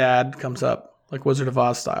his dad comes up, like Wizard of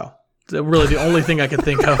Oz style. Really, the only thing I could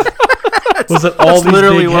think of was that all these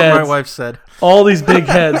literally big what heads, my wife said. All these big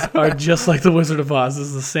heads are just like the Wizard of Oz. This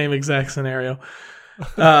is the same exact scenario.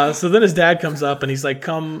 So then his dad comes up, and he's like,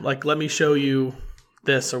 come, like, let me show you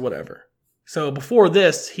this or whatever. So before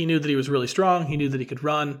this, he knew that he was really strong. He knew that he could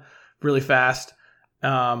run really fast.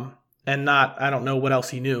 I don't know what else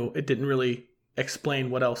he knew. It didn't really explain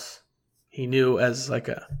what else he knew as like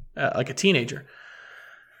a teenager.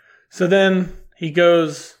 So then he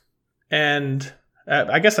goes and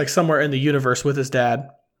I guess like somewhere in the universe with his dad,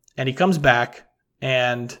 and he comes back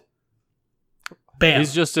and bam.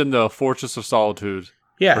 He's just in the Fortress of Solitude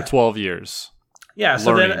for 12 years. Yeah,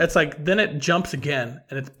 so learning. then it's like, then it jumps again,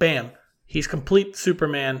 and it's bam. He's complete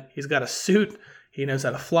Superman. He's got a suit. He knows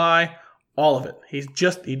how to fly. All of it. He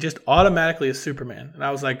just automatically is Superman. And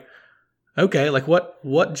I was like, okay, like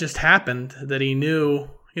what just happened that he knew?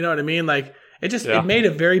 You know what I mean? Like it made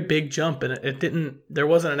a very big jump, and there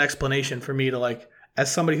wasn't an explanation for me to, like, as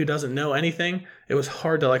somebody who doesn't know anything, it was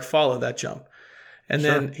hard to like follow that jump. And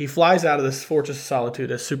then he flies out of this Fortress of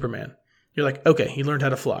Solitude as Superman. You're like, okay, he learned how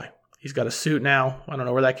to fly. He's got a suit now. I don't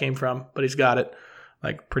know where that came from, but he's got it.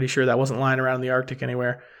 Like, pretty sure that wasn't lying around in the Arctic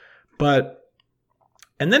anywhere.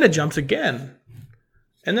 And then it jumps again.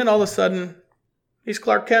 And then all of a sudden, he's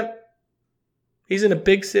Clark Kent. He's in a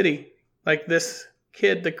big city. Like this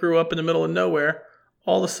kid that grew up in the middle of nowhere,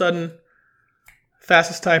 all of a sudden,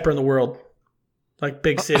 fastest typer in the world. Like,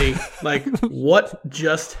 big city. Like, what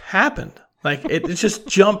just happened? Like, it just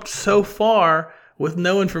jumped so far with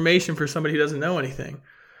no information for somebody who doesn't know anything.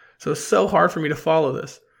 So it's so hard for me to follow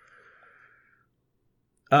this.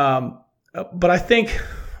 But I think,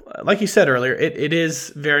 like you said earlier, it is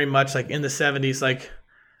very much like in the 70s, like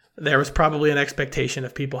there was probably an expectation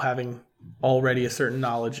of people having already a certain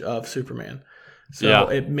knowledge of Superman. So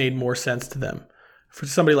it made more sense to them. For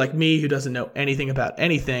somebody like me who doesn't know anything about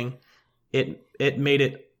anything, it made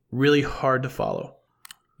it really hard to follow.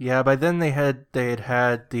 Yeah, by then they had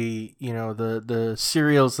the the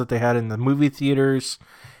serials that they had in the movie theaters,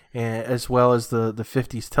 as well as the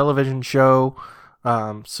 50s television show.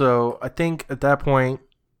 So I think at that point,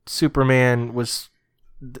 Superman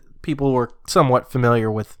people were somewhat familiar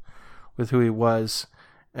with who he was,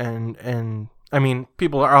 and I mean,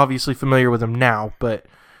 people are obviously familiar with him now, but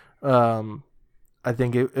I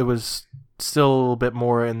think it was still a little bit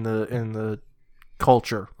more in the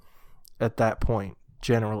culture at that point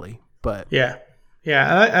generally. But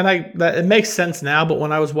it makes sense now. But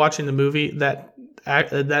when I was watching the movie,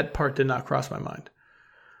 that part did not cross my mind.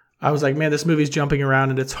 I was like, man, this movie's jumping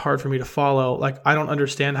around and it's hard for me to follow. Like, I don't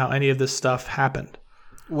understand how any of this stuff happened.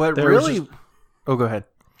 Oh, go ahead.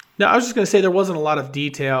 No, I was just going to say there wasn't a lot of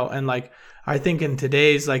detail. And like, I think in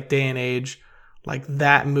today's like day and age, like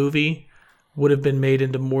that movie would have been made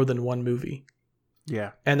into more than one movie.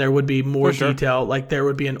 Yeah. And there would be more detail. Like there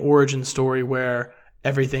would be an origin story where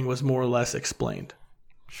everything was more or less explained.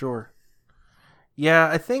 Sure. Yeah,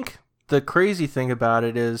 I think the crazy thing about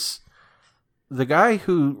it is the guy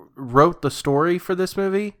who wrote the story for this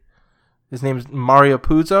movie, his name is Mario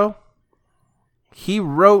Puzo. He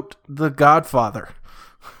wrote The Godfather.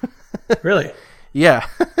 Really? Yeah.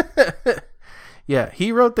 Yeah,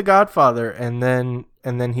 he wrote The Godfather, and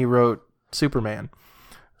then he wrote Superman.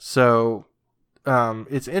 So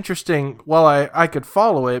it's interesting. While I could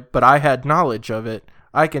follow it, but I had knowledge of it.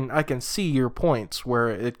 I can see your points where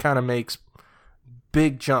it kind of makes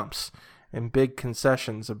big jumps and big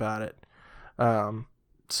concessions about it.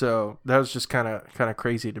 So that was just kind of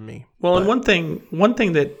crazy to me. Well, and one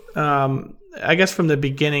thing that I guess from the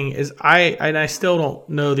beginning is I still don't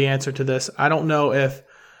know the answer to this. I don't know if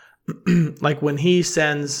like when he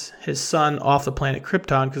sends his son off the planet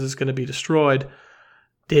Krypton because it's going to be destroyed,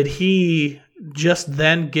 did he just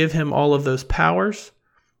then give him all of those powers,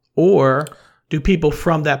 or do people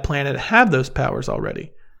from that planet have those powers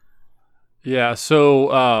already? Yeah,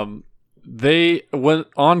 so they when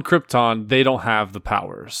on Krypton they don't have the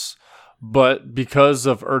powers, but because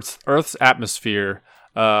of Earth's atmosphere,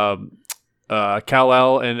 Kal-El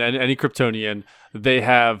and any Kryptonian, they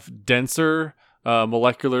have denser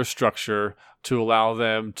molecular structure to allow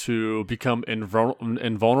them to become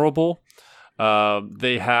invulnerable.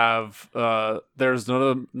 They have there's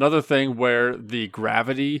another thing where the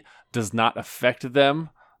gravity does not affect them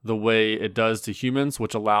the way it does to humans,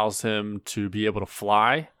 which allows him to be able to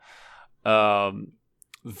fly. What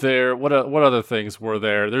other things were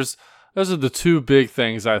there? Those are the two big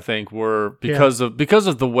things I think were because of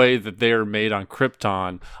the way that they are made on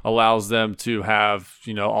Krypton allows them to have,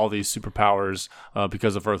 all these superpowers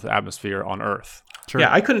because of Earth's atmosphere on Earth. Sure. Yeah,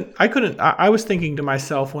 I was thinking to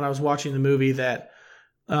myself when I was watching the movie that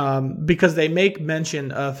because they make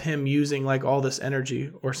mention of him using like all this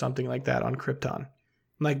energy or something like that on Krypton.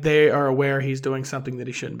 Like they are aware he's doing something that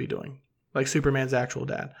he shouldn't be doing. Like Superman's actual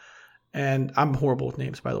dad. And I'm horrible with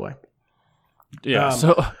names, by the way. Yeah.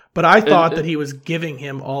 But I thought that he was giving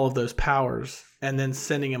him all of those powers and then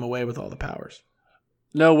sending him away with all the powers.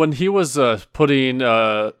 No, when he was putting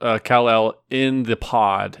Kal-El in the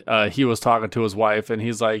pod, he was talking to his wife, and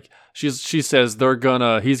he's like, she says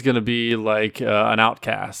he's gonna be like an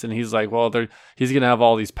outcast, and he's like, well, he's gonna have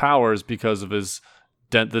all these powers because of his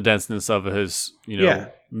the denseness of his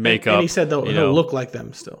makeup. And he said he'll look like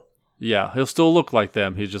them still. Yeah, he'll still look like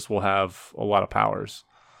them. He just will have a lot of powers.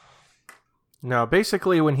 No,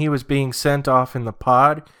 basically when he was being sent off in the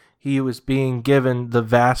pod, he was being given the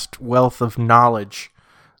vast wealth of knowledge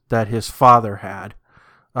that his father had.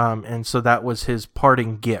 And so that was his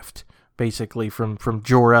parting gift, basically, from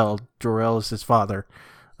Jor-El. Jor-El is his father.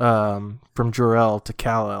 From Jor-El to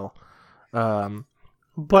Kal-El.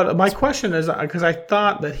 But my question is, because I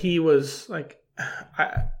thought that he was like...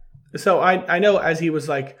 I know as he was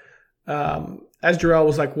like... as Jor-El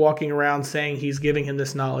was like walking around saying he's giving him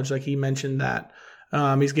this knowledge, like he mentioned that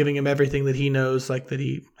he's giving him everything that he knows, like that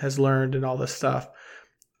he has learned and all this stuff.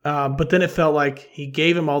 But then it felt like he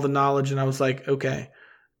gave him all the knowledge, and I was like, okay,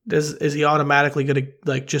 is he automatically going to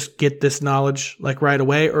like just get this knowledge like right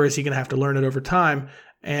away, or is he going to have to learn it over time?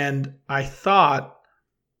 And I thought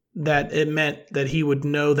that it meant that he would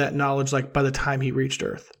know that knowledge like by the time he reached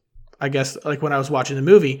Earth. I guess like when I was watching the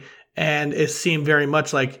movie, and it seemed very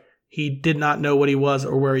much like he did not know what he was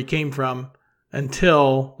or where he came from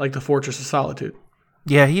until like the Fortress of Solitude.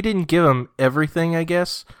 Yeah, he didn't give him everything, I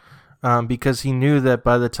guess, because he knew that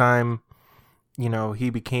by the time, he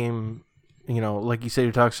became, like you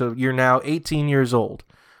said, you're now 18 years old.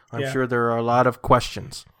 I'm sure there are a lot of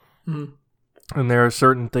questions. Mm-hmm. And there are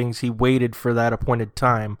certain things he waited for that appointed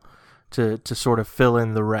time to sort of fill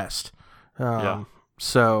in the rest.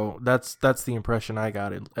 So that's the impression I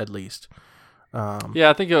got, at least.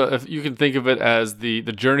 I think if you can think of it as the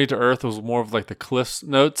journey to Earth was more of like the Cliff's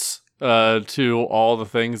Notes to all the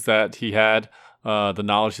things that he had, the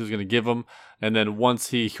knowledge he was going to give him. And then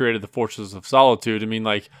once he created the Fortress of Solitude, I mean,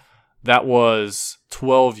 like that was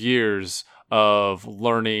 12 years of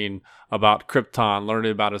learning about Krypton,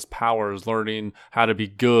 learning about his powers, learning how to be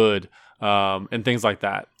good, and things like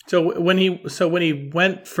that. So when he initially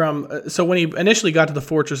got to the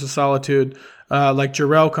Fortress of Solitude, like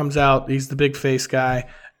Jor-El comes out, he's the big face guy,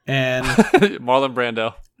 and Marlon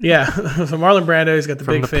Brando. Yeah, so Marlon Brando, he's got the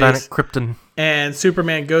big face. From the planet Krypton. And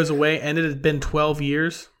Superman goes away, and it had been 12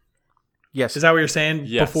 years. Yes. Is that what you're saying?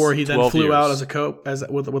 Yes, before he then flew years. out as a cope,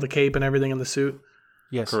 with a cape and everything in the suit.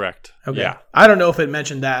 Yes. Correct. Okay. Yeah. I don't know if it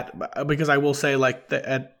mentioned that, because I will say, like,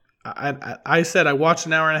 I said I watched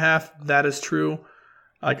an hour and a half. That is true.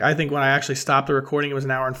 Like, I think when I actually stopped the recording, it was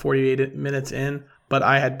an hour and 48 minutes in, but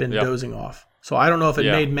I had been dozing off. So I don't know if it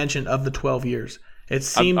made mention of the 12 years. It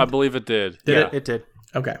seemed... I believe it did. Did it did.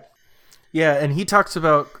 Okay. Yeah, and he talks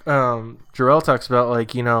about... Jor-El talks about,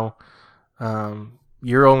 like, you're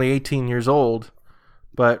only 18 years old,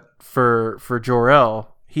 but for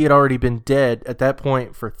Jor-El, he had already been dead at that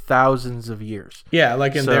point for thousands of years. Yeah,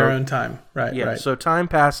 like in their own time. Right, yeah, right. so time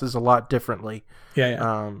passes a lot differently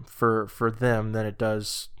for them than it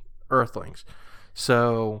does Earthlings.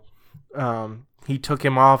 So he took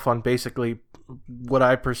him off on basically what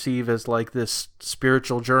I perceive as like this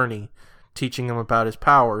spiritual journey, teaching him about his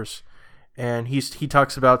powers. And he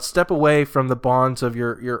talks about step away from the bonds of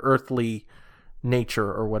your earthly nature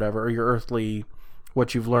or whatever, or your earthly,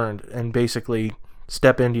 what you've learned, and basically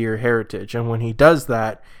step into your heritage. And when he does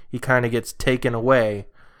that, he kind of gets taken away.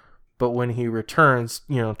 But when he returns,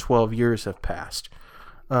 12 years have passed.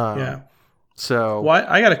 So why?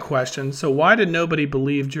 I got a question. So why did nobody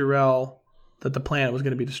believe Jor-El that the planet was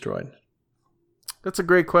going to be destroyed? That's a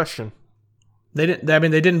great question. They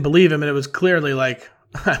didn't believe him, and it was clearly like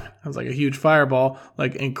it was like a huge fireball,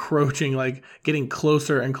 like encroaching, like getting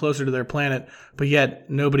closer and closer to their planet. But yet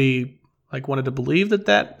nobody like wanted to believe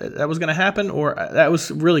that was going to happen, or that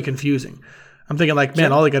was really confusing. I'm thinking like,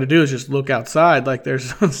 man, all they got to do is just look outside. Like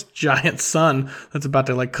there's this giant sun that's about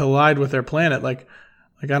to like collide with their planet. Like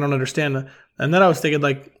I don't understand. And then I was thinking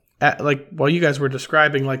like while you guys were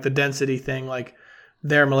describing like the density thing, like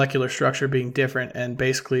their molecular structure being different, and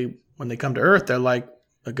basically when they come to Earth, they're like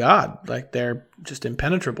a god. Like they're just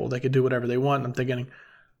impenetrable. They could do whatever they want. And I'm thinking,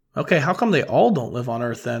 okay, how come they all don't live on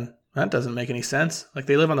Earth then? That doesn't make any sense. Like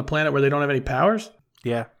they live on the planet where they don't have any powers?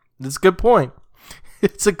 Yeah, that's a good point.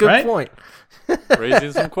 It's a good point.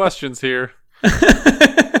 Raising some questions here.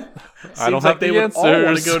 I don't like have they the would answers. all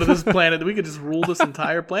want to go to this planet. We could just rule this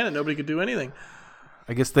entire planet. Nobody could do anything.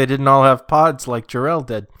 I guess they didn't all have pods like Jor-El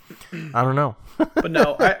did. I don't know. But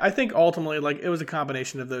no, I think ultimately like it was a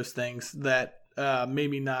combination of those things that made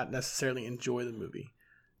me not necessarily enjoy the movie.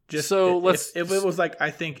 Just so if it was like, I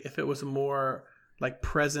think if it was a more like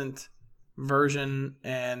present version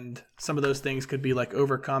and some of those things could be like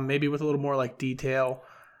overcome maybe with a little more like detail,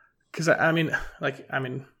 because I mean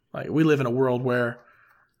we live in a world where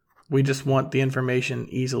we just want the information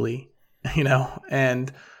easily,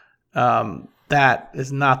 and that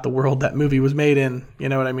is not the world that movie was made in, you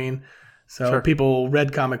know what I mean? So people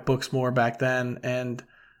read comic books more back then, and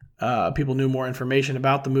people knew more information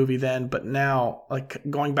about the movie then, but now like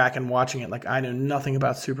going back and watching it, like I knew nothing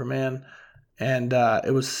about Superman. And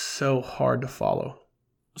it was so hard to follow.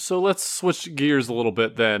 So let's switch gears a little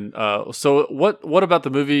bit then. So what about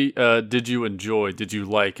the movie did you enjoy? Did you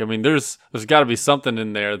like? I mean, there's got to be something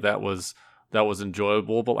in there that was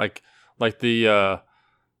enjoyable, but like the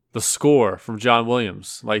score from John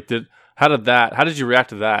Williams. Like how did you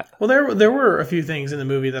react to that? Well, there were a few things in the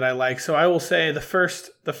movie that I liked. So I will say the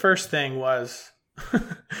first thing was,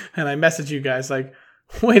 and I messaged you guys like,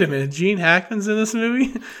 wait a minute, Gene Hackman's in this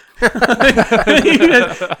movie? you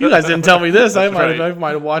guys didn't tell me this. I might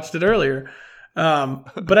have watched it earlier.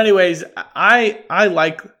 But anyways, I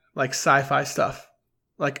like sci-fi stuff.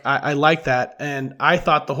 Like I like that, and I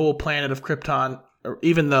thought the whole planet of Krypton,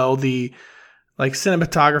 even though the like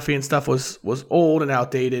cinematography and stuff was old and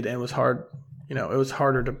outdated and was hard, it was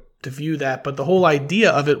harder to view that, but the whole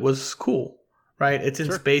idea of it was cool, right? It's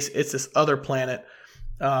in space. It's this other planet.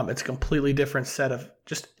 It's a completely different set of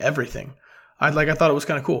just everything. I thought it was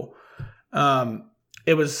kind of cool.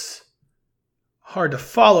 It was hard to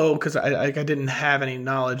follow because I didn't have any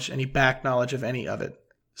back knowledge of any of it.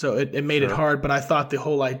 So it made it hard, but I thought the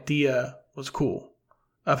whole idea was cool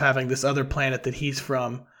of having this other planet that he's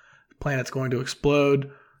from. The planet's going to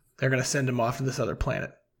explode. They're going to send him off to this other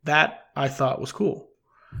planet. That I thought was cool.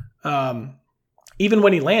 Even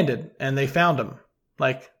when he landed and they found him,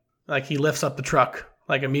 like he lifts up the truck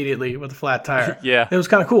like immediately with a flat tire. Yeah. It was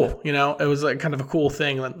kind of cool. It was like kind of a cool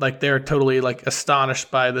thing. Like they're totally like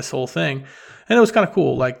astonished by this whole thing. And it was kind of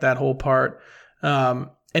cool. Like that whole part. And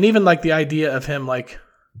even like the idea of him, like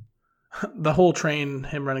the whole train,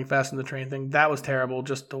 him running fast in the train thing, that was terrible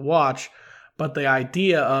just to watch. But the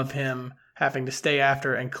idea of him having to stay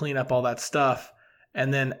after and clean up all that stuff.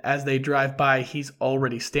 And then as they drive by, he's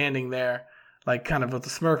already standing there, like kind of with a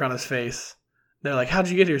smirk on his face. They're like, how'd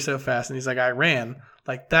you get here so fast? And he's like, I ran.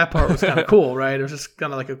 Like that part was kind of cool, right? It was just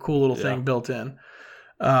kind of like a cool little thing built in.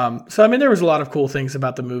 So, I mean, there was a lot of cool things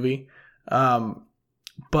about the movie.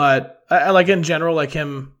 But I like in general, like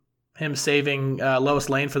him saving Lois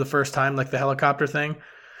Lane for the first time, like the helicopter thing.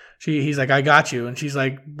 He's like, I got you. And she's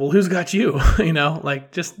like, well, who's got you?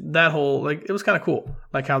 Like just that whole, like, it was kind of cool,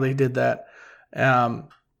 like how they did that.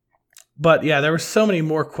 But yeah, there were so many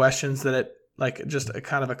more questions that it like just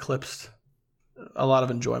kind of eclipsed a lot of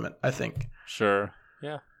enjoyment, I think. Sure.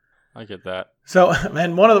 Yeah, I get that. So,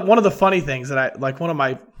 man, one of the funny things that I like,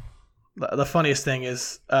 the funniest thing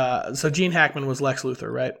is, so Gene Hackman was Lex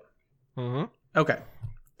Luthor, right? Mm-hmm. Okay.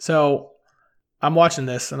 So I'm watching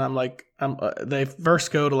this and I'm like, they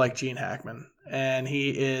first go to like Gene Hackman, and he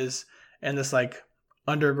is in this like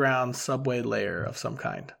underground subway layer of some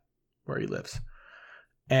kind where he lives.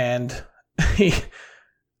 And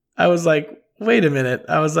I was like, wait a minute.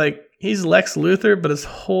 I was like, he's Lex Luthor, but his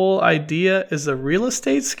whole idea is a real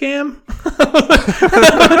estate scam?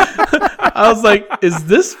 I was like, is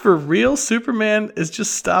this for real? Superman is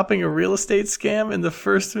just stopping a real estate scam in the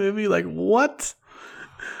first movie? Like, what?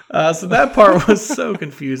 So that part was so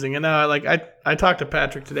confusing. And now I talked to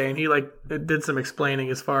Patrick today, and he did some explaining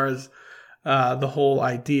as far as the whole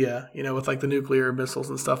idea, with like the nuclear missiles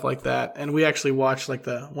and stuff like that. And we actually watched like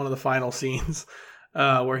one of the final scenes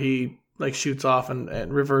where he like shoots off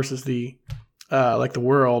and reverses the like the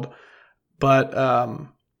world. But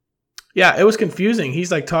yeah, it was confusing.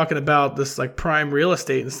 He's like talking about this like prime real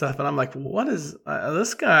estate and stuff, and I'm like, what is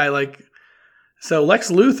this guy like? So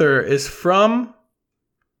Lex Luthor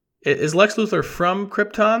is Lex Luthor from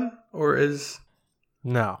Krypton, or is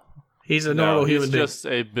No. He's a normal human being? He's just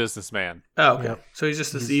a businessman. Oh, okay. Yep. So he's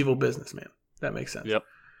just this evil businessman. That makes sense.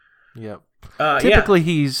 Yep. Typically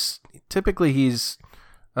he's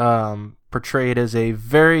portrayed as a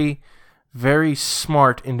very, very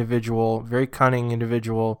smart individual, very cunning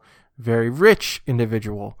individual, very rich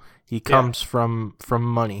individual. He comes from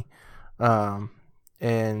money.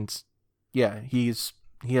 And yeah, he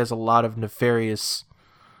has a lot of nefarious,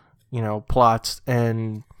 plots,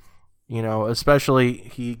 and especially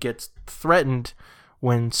he gets threatened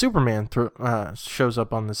when Superman shows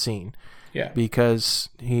up on the scene. Yeah. Because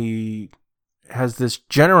he has this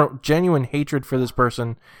genuine hatred for this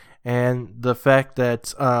person, and the fact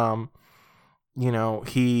that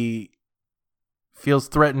he feels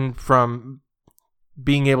threatened from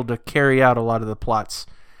being able to carry out a lot of the plots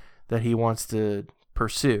that he wants to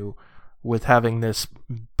pursue with having this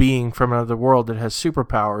being from another world that has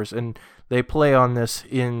superpowers. And they play on this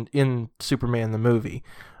in Superman the movie.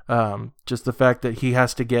 Just the fact that he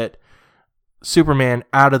has to get Superman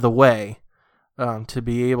out of the way to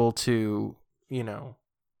be able to,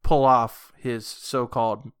 pull off his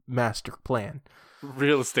so-called master plan.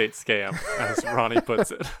 Real estate scam, as Ronnie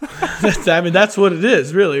puts it. That's what it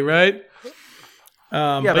is, really, right?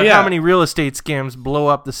 But how many real estate scams blow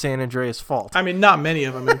up the San Andreas Fault? I mean, not many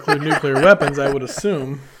of them include nuclear weapons, I would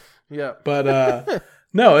assume. Yeah. But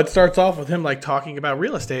no, it starts off with him like talking about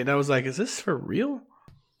real estate, and I was like, "Is this for real?"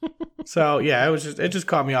 So yeah, it just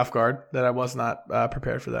caught me off guard that I was not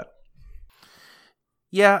prepared for that.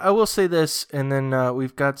 Yeah, I will say this, and then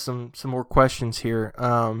we've got some more questions here.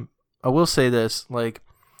 I will say this, like,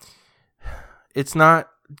 it's not,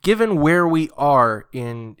 given where we are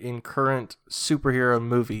in current superhero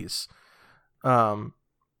movies,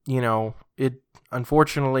 it,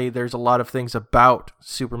 unfortunately, there's a lot of things about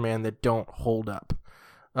Superman that don't hold up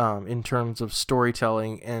in terms of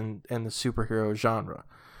storytelling and the superhero genre.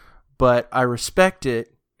 But I respect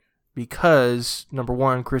it because, number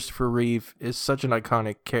one, Christopher Reeve is such an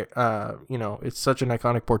iconic, it's such an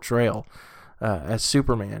iconic portrayal as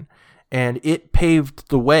Superman. And it paved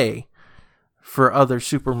the way for other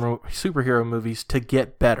superhero movies to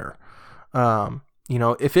get better.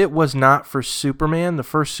 If it was not for Superman, the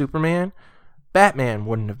first Superman, Batman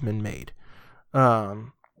wouldn't have been made.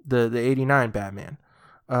 The 89 Batman.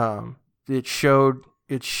 It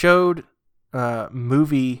showed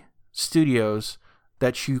movie studios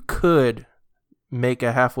that you could make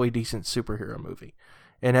a halfway decent superhero movie.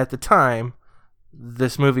 And at the time,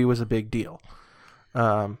 this movie was a big deal.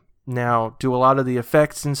 Now, do a lot of the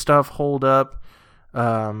effects and stuff hold up?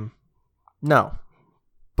 No.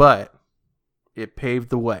 But it paved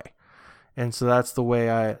the way. And so that's the way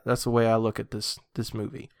I look at this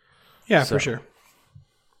movie. Yeah, for sure.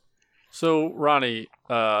 So, Ronnie,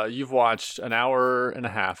 you've watched an hour and a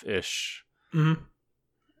half-ish. Mm-hmm.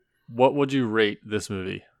 What would you rate this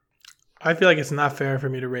movie? I feel like it's not fair for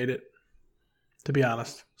me to rate it, to be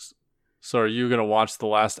honest. So are you going to watch the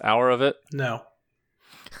last hour of it? No.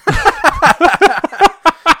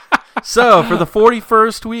 So, for the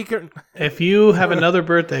 41st week... If you have another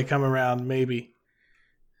birthday come around, maybe.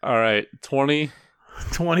 All right,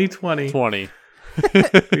 2020. 20.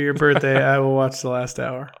 For your birthday, I will watch the last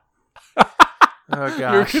hour. Oh,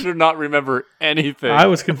 gosh. You're going to not remember anything. I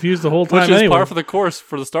was confused the whole time Which is anyway. par for the course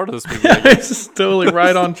for the start of this movie. It's just totally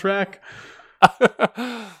right on track.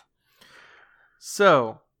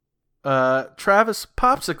 So, Travis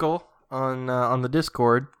Popsicle on the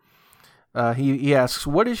Discord, he asks,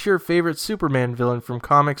 what is your favorite Superman villain from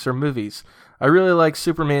comics or movies? I really like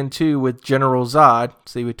Superman 2 with General Zod.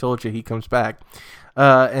 See, we told you he comes back.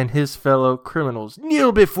 And his fellow criminals.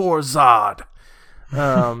 Kneel before Zod.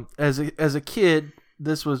 As a kid,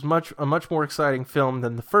 this was a much more exciting film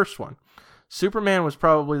than the first one. Superman was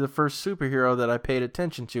probably the first superhero that I paid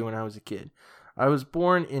attention to when I was a kid. I was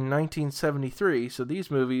born in 1973, so these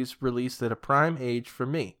movies released at a prime age for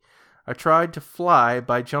me. I tried to fly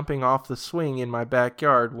by jumping off the swing in my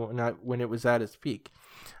backyard when it was at its peak.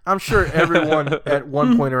 I'm sure everyone at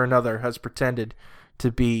one point or another has pretended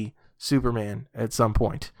to be Superman at some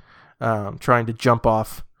point, trying to jump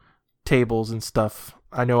off tables and stuff.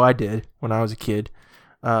 I know I did when I was a kid.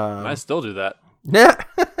 I still do that. Yeah,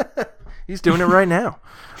 he's doing it right now.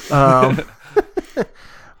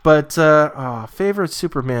 But favorite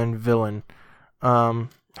Superman villain.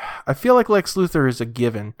 I feel like Lex Luthor is a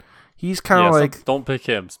given. He's kind of like... Don't pick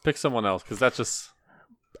him. Pick someone else, because that's just...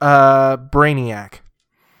 Brainiac.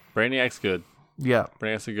 Brainiac's good. Yeah.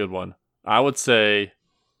 Brainiac's a good one. I would say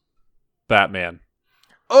Batman.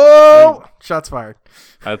 Oh! Shots fired.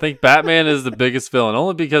 I think Batman is the biggest villain,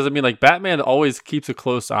 only because, I mean, like, Batman always keeps a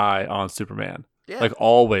close eye on Superman. Yeah. Like,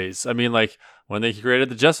 always. I mean, like, when they created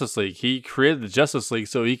the Justice League, he created the Justice League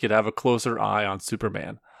so he could have a closer eye on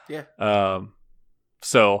Superman. Yeah.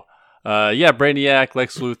 Brainiac,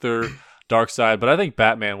 Lex Luthor, Darkseid, but I think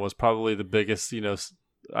Batman was probably the biggest.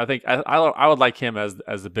 I think I would like him as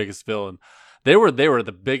the biggest villain. They were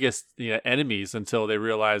the biggest enemies until they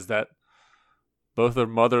realized that both their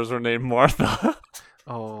mothers were named Martha.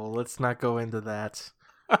 Oh, let's not go into that.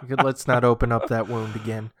 Let's not open up that wound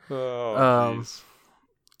again. Oh, jeez.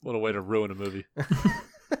 What a way to ruin a movie.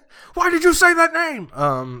 Why did you say that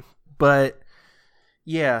name? But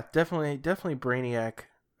yeah, definitely Brainiac.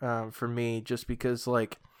 For me, just because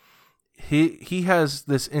like he has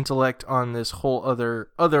this intellect on this whole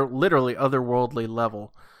literally otherworldly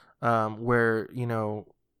level, where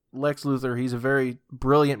Lex Luthor, he's a very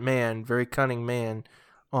brilliant man, very cunning man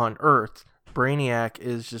on Earth. Brainiac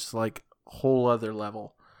is just like whole other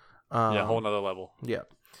level. Whole nother level. Yeah.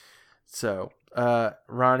 So,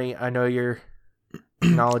 Ronnie, I know your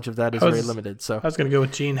knowledge of that is very limited. So I was gonna go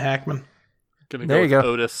with Gene Hackman. There you go.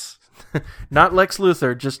 Otis. Not Lex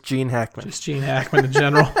Luthor, just Gene Hackman. Just Gene Hackman in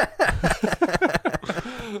general.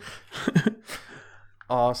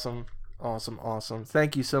 Awesome.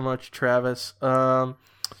 Thank you so much, Travis. I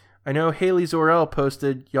know Haley Zorel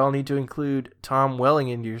posted, y'all need to include Tom Welling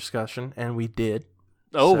in your discussion, and we did.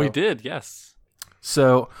 Oh, we did, yes.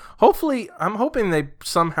 So, hopefully, I'm hoping they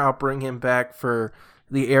somehow bring him back for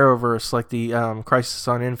the Arrowverse, like the Crisis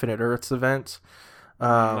on Infinite Earths events.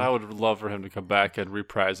 I would love for him to come back and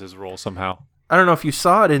reprise his role somehow. I don't know if you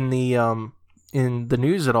saw it in the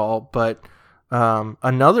news at all, but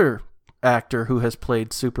another actor who has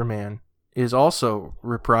played Superman is also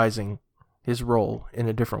reprising his role in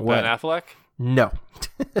a different way. Ben Affleck? No.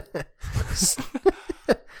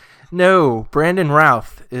 No, Brandon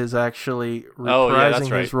Routh is actually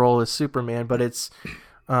reprising his role as Superman, but it's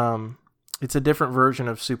a different version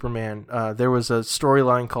of Superman. There was a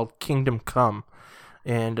storyline called Kingdom Come.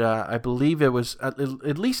 And I believe it was at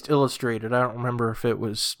least illustrated. I don't remember if it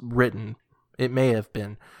was written. It may have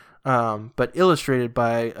been. But illustrated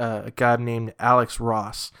by a guy named Alex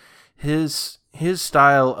Ross. His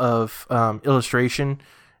style of illustration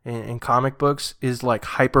in comic books is like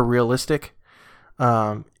hyper realistic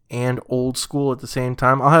and old school at the same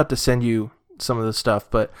time. I'll have to send you some of the stuff.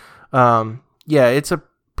 But it's a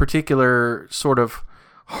particular sort of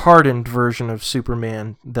hardened version of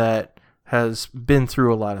Superman that has been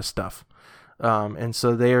through a lot of stuff. And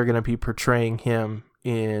so they are going to be portraying him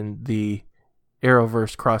in the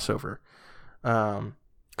Arrowverse crossover.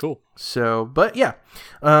 Cool. So, but yeah.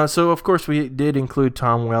 So, of course, we did include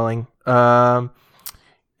Tom Welling. And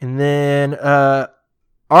then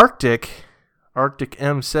Arctic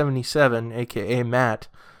M77, a.k.a. Matt,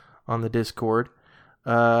 on the Discord.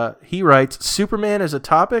 He writes, Superman as a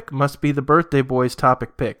topic must be the Birthday Boys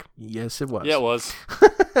topic pick. Yes, it was. Yeah, it was.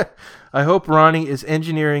 I hope Ronnie is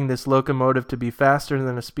engineering this locomotive to be faster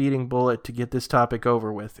than a speeding bullet to get this topic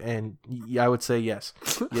over with. And I would say yes.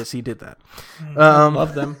 Yes, he did that.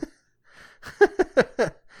 Love them.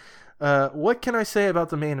 What can I say about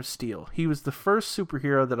the Man of Steel? He was the first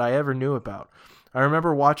superhero that I ever knew about. I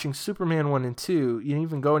remember watching Superman 1 and 2, and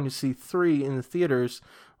even going to see 3 in the theaters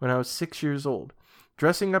when I was 6 years old.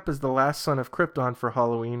 Dressing up as the last son of Krypton for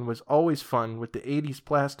Halloween was always fun with the 80s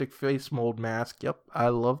plastic face mold mask. Yep, I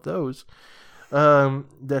love those.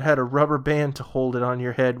 That had a rubber band to hold it on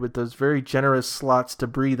your head with those very generous slots to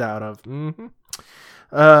breathe out of. Mm-hmm.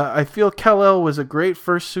 I feel Kal-El was a great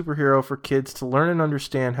first superhero for kids to learn and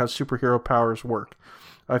understand how superhero powers work.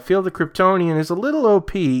 I feel the Kryptonian is a little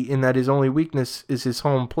OP in that his only weakness is his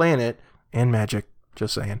home planet and magic.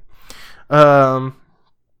 Just saying.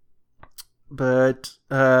 But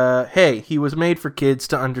hey, he was made for kids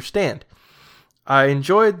to understand. I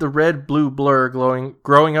enjoyed the red-blue blur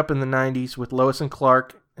growing up in the 90s with Lois and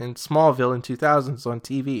Clark and Smallville in 2000s on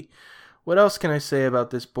TV. What else can I say about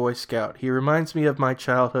this Boy Scout? He reminds me of my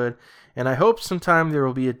childhood, and I hope sometime there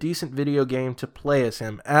will be a decent video game to play as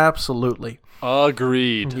him. Absolutely.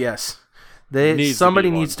 Agreed. Yes.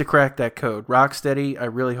 Somebody needs to crack that code. Rocksteady, I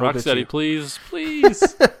really hope it's you. Rocksteady,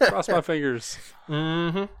 please. Cross my fingers.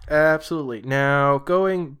 Absolutely. Now,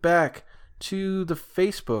 going back to the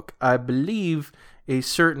Facebook, I believe a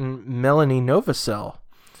certain Melanie Novacell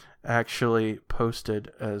actually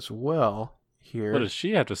posted as well here. What does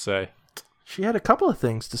she have to say? She had a couple of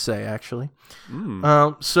things to say, actually.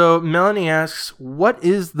 So Melanie asks, what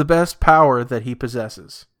is the best power that he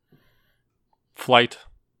possesses? Flight.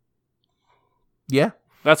 Yeah.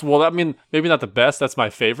 Maybe not the best. That's my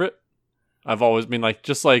favorite. I've always been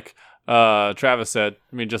just like Travis said,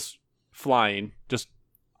 just flying, just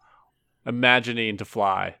imagining to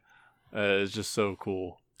fly is just so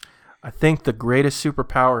cool. I think the greatest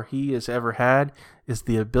superpower he has ever had is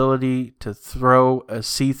the ability to throw a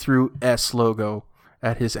see-through S logo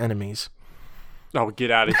at his enemies. Oh,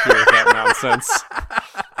 get out of here with that nonsense.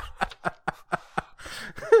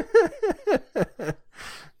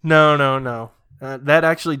 No. That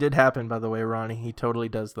actually did happen, by the way, Ronnie. He totally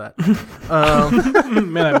does that.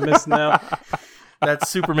 Man, I missed now. That's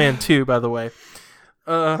Superman 2, by the way.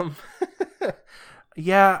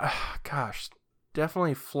 Yeah, gosh,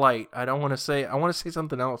 definitely flight. I want to say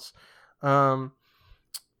something else.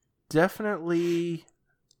 Definitely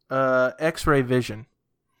X-ray vision.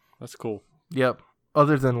 That's cool. Yep.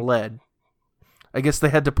 Other than lead. I guess they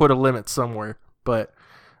had to put a limit somewhere, but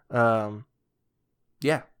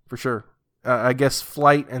yeah, for sure. I guess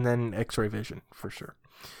flight and then X-ray vision for sure.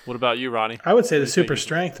 What about you, Ronnie? I would say the super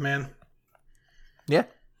strength, man. Yeah.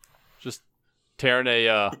 Just tearing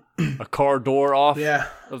a car door off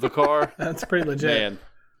of the car. That's pretty legit. Man.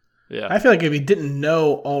 Yeah. I feel like if you didn't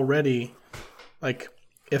know already,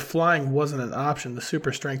 if flying wasn't an option, the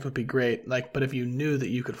super strength would be great. But if you knew that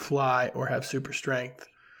you could fly or have super strength,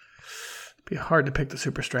 it'd be hard to pick the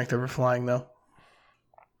super strength over flying, though.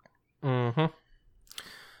 Mm-hmm.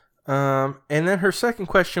 And then her second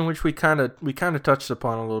question, which we kind of touched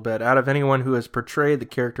upon a little bit, out of anyone who has portrayed the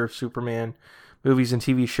character of Superman, movies and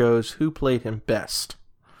TV shows, who played him best?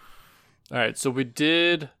 All right, so we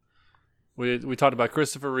talked about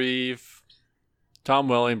Christopher Reeve, Tom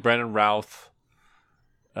Welling, Brandon Routh,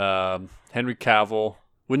 Henry Cavill.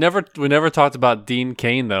 We never talked about Dean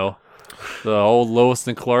Cain though, the old Lois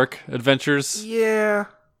and Clark adventures. Yeah.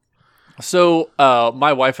 So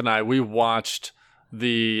my wife and I, we watched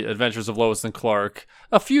The Adventures of Lois and Clark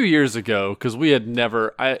a few years ago because we had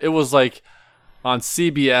never. It was on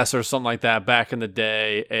CBS or something like that back in the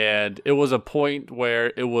day, and it was a point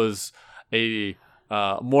where it was a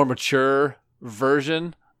more mature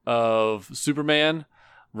version of Superman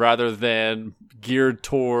rather than geared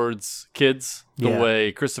towards kids the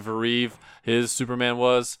way Christopher Reeve, his Superman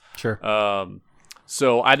was. Sure.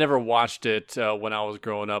 So I never watched it when I was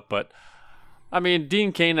growing up, but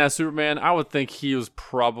Dean Cain as Superman, I would think he was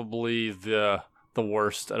probably the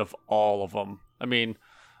worst out of all of them.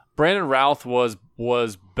 Brandon Routh was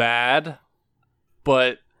bad,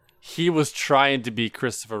 but he was trying to be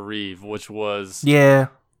Christopher Reeve, which was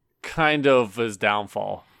kind of his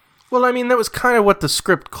downfall. Well, that was kind of what the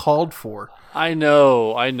script called for. I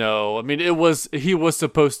know. He was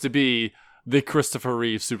supposed to be the Christopher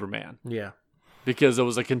Reeve Superman. Yeah. Because it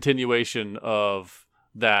was a continuation of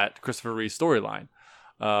that Christopher Reeve storyline.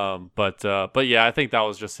 But yeah, I think that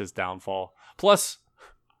was just his downfall. Plus,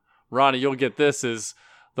 Ronnie, you'll get this, is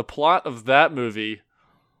the plot of that movie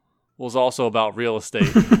was also about real estate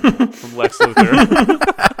from Lex Luthor.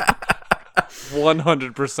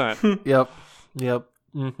 100%. Yep.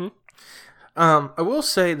 Mm-hmm. I will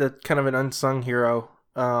say that kind of an unsung hero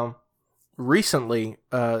recently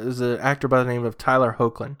is an actor by the name of Tyler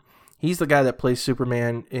Hoechlin. He's the guy that plays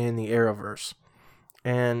Superman in the Arrowverse.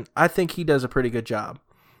 And I think he does a pretty good job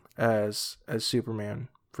as Superman,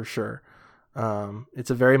 for sure. It's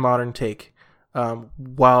a very modern take,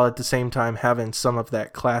 while at the same time having some of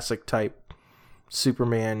that classic type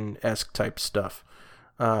Superman-esque type stuff.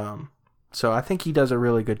 So I think he does a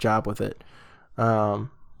really good job with it. But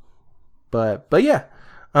yeah.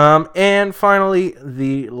 And finally,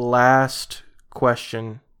 the last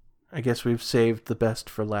question. I guess we've saved the best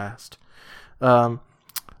for last. From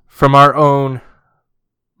our own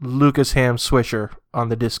Lucas Ham Swisher on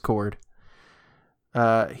the Discord.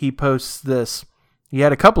 He posts this. He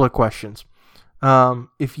had a couple of questions.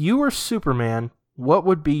 If you were Superman, what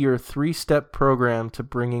would be your 3-step program to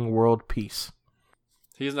bringing world peace?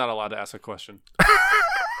 He's not allowed to ask a question.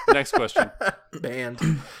 Next question. Banned.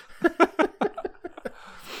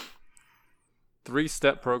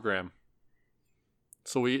 3-step program.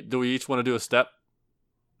 So do we each want to do a step?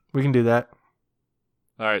 We can do that.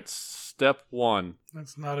 All right. Step 1.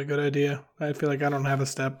 That's not a good idea. I feel like I don't have a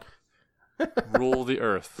step. Rule the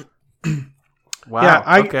earth. Wow. Yeah,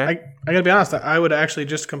 I gotta be honest. I would actually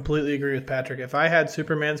just completely agree with Patrick. If I had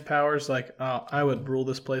Superman's powers, I would rule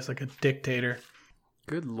this place like a dictator.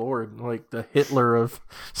 Good Lord, like the Hitler of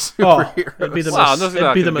Oh, superheroes. it'd be the Wow, most. there's It'd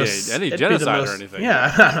not be the gonna be most. any it'd be the genocide or most- anything.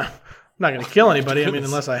 Yeah, I'm not gonna kill anybody. I mean,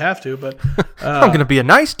 unless I have to. But I'm going to be a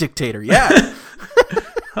nice dictator, yeah.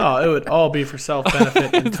 it would all be for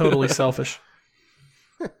self-benefit and totally selfish.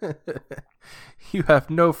 You have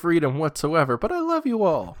no freedom whatsoever, but I love you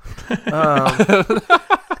all.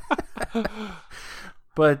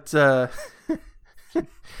 But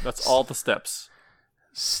That's all the steps.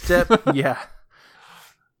 step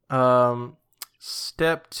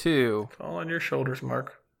 2. All on your shoulders,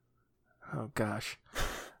 Mark. Oh gosh.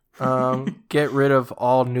 Get rid of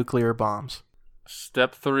all nuclear bombs.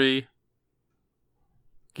 Step 3.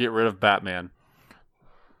 Get rid of Batman.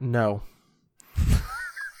 No.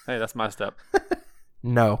 Hey, that's my step.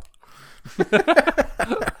 No.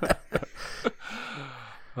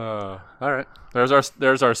 All right. There's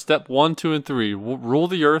our step 1, 2, and 3. Rule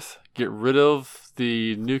the earth. Get rid of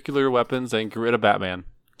the nuclear weapons and get rid of Batman.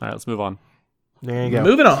 All right, let's move on. There you go.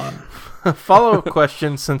 Moving on. Follow-up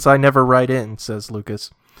question, since I never write in, says Lucas.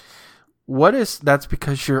 That's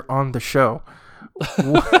because you're on the show.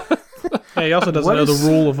 Hey, he also doesn't What know is- the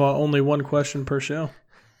rule of only one question per show.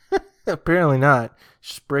 Apparently not.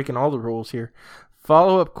 Just breaking all the rules here.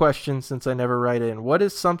 Follow-up question, since I never write in. What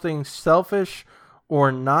is something selfish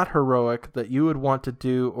or not heroic that you would want to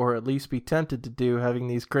do, or at least be tempted to do, having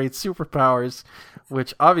these great superpowers,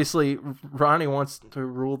 which obviously Ronnie wants to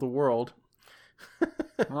rule the world?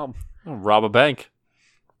 Well, I'll rob a bank.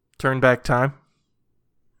 Turn back time?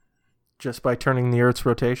 Just by turning the Earth's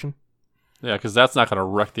rotation? Yeah, because that's not going to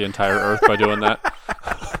wreck the entire earth by doing that.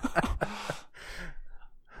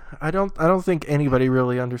 I don't think anybody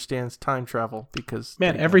really understands time travel, because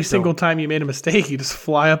Man, they every don't. single time you made a mistake, you just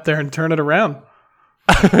fly up there and turn it around.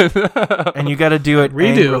 And you got to do it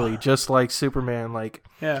Redo. angrily, just like Superman. Like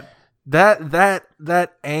Yeah.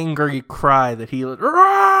 that angry cry that he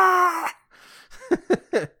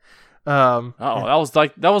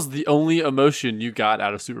that was the only emotion you got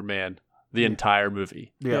out of Superman the entire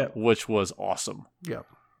movie, yeah. which was awesome. Yeah.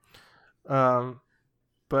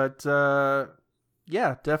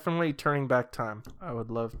 Yeah, definitely turning back time. I would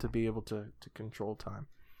love to be able to control time,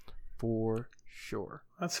 for sure.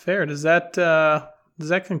 That's fair. Does that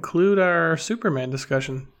conclude our Superman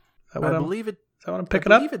discussion? Is that what I I'm believe it. Is that what I'm I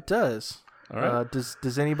picking up? believe it does. All right.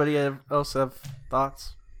 Does anybody else have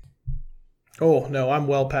thoughts? Oh no, I'm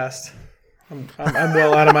well past. I'm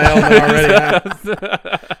well out of my element already.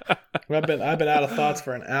 I've been out of thoughts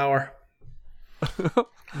for an hour.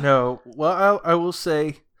 No. Well, I will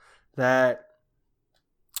say that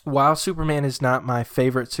while Superman is not my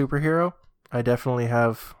favorite superhero, I definitely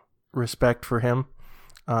have respect for him.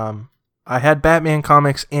 I had Batman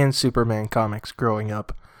comics and Superman comics growing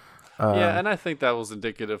up. Yeah, and I think that was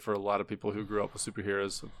indicative for a lot of people who grew up with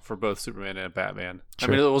superheroes, for both Superman and Batman. Sure.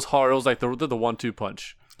 I mean, it was hard. It was like the 1-2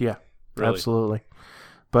 punch. Yeah, Really. absolutely.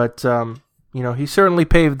 But he certainly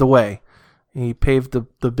paved the way. He paved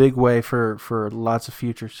the big way for lots of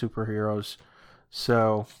future superheroes.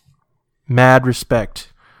 So, mad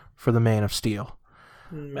respect for the Man of Steel.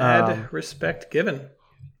 Mad respect given.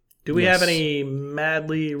 Do we yes. have any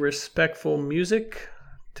madly respectful music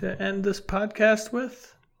to end this podcast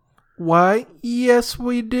with? Why, yes,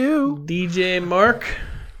 we do. DJ Mark.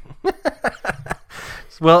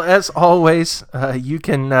 Well, as always, you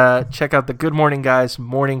can check out the Good Morning Guys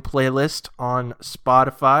morning playlist on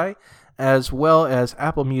Spotify, as well as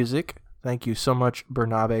Apple Music. Thank you so much,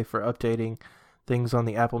 Bernabe, for updating things on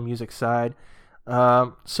the Apple Music side.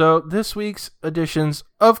 So this week's editions,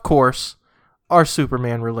 of course, are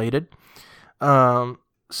Superman related. So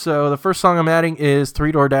the first song I'm adding is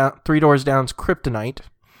Three Doors Down's Kryptonite.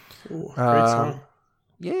 Ooh, great song.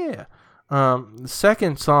 Yeah. The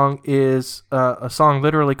second song is a song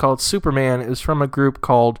literally called Superman. Is from a group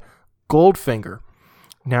called Goldfinger.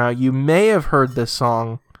 Now, you may have heard this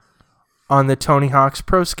song on the Tony Hawk's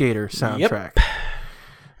Pro Skater soundtrack.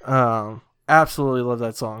 Absolutely love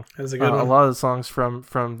that song. That's a good A one. lot of the songs from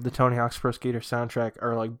the Tony Hawk's Pro Skater soundtrack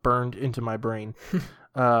are like burned into my brain.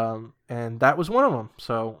 And that was one of them.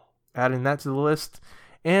 So adding that to the list.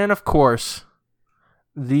 And of course,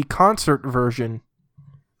 the concert version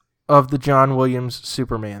of the John Williams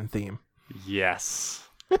Superman theme. Yes.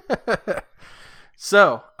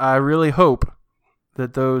 So, I really hope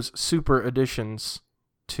that those super additions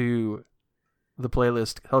to the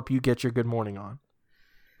playlist help you get your good morning on.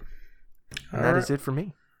 And that is it for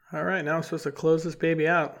me. All right, now I'm supposed to close this baby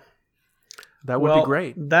out. That would be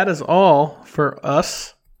great. That is all for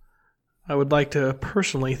us. I would like to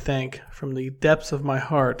personally thank, from the depths of my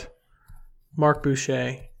heart, Mark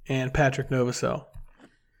Boucher and Patrick Novosel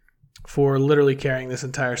for literally carrying this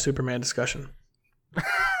entire Superman discussion.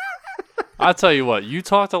 I'll tell you what, you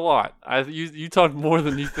talked a lot. You talked more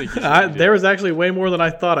than you think you should. There was actually way more than I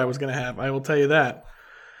thought I was going to have. I will tell you that.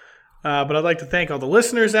 But I'd like to thank all the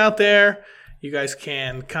listeners out there. You guys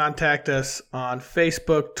can contact us on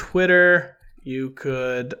Facebook, Twitter. You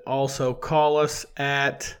could also call us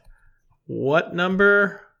at what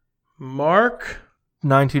number, Mark?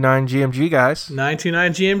 929 GMG, guys.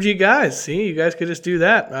 929 GMG, guys. See, you guys could just do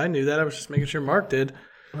that. I knew that. I was just making sure Mark did.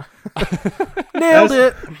 Nailed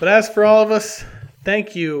it. But as for all of us,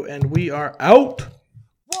 thank you, and we are out.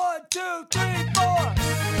 1, 2, 3, 4.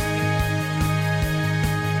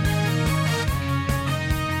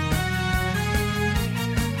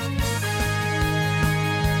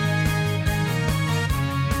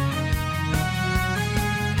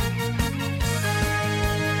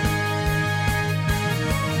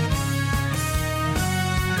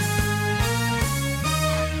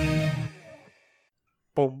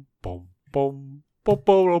 Boom, boom, boom.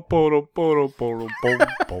 Mr.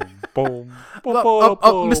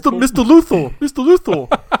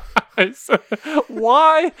 Luthor.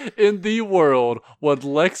 Why in the world would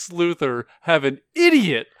Lex Luthor have an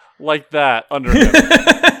idiot like that under him?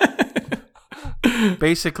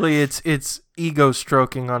 Basically, it's ego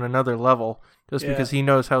stroking on another level, just because he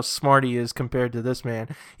knows how smart he is compared to this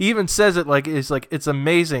man. He even says it like it's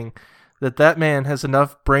amazing that man has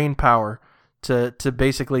enough brain power to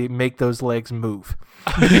basically make those legs move.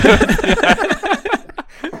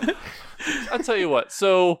 I'll tell you what.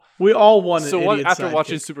 So we all want. After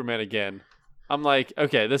watching Superman again, I'm like,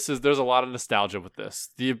 okay, there's a lot of nostalgia with this.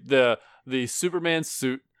 The Superman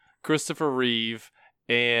suit, Christopher Reeve,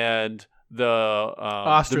 and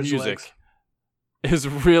the music legs. is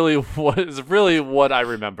really what I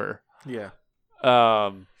remember. Yeah.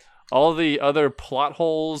 All the other plot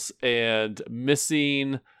holes and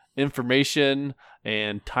missing information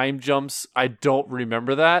and time jumps, I don't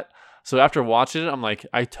remember that. So after watching it, I'm like,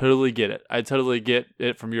 I totally get it. I totally get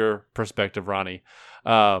it from your perspective, Ronnie.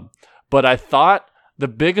 But I thought the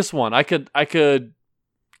biggest one I could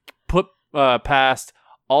put past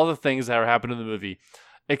all the things that are happening in the movie,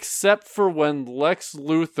 except for when Lex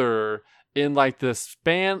Luthor, in like the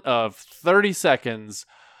span of 30 seconds,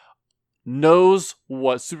 knows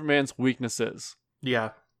what Superman's weakness is.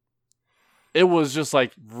 Yeah. It was just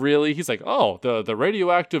like, really? He's like, oh, the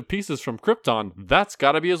radioactive pieces from Krypton, that's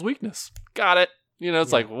got to be his weakness. Got it. You know,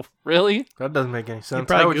 it's like, well, really? That doesn't make any sense.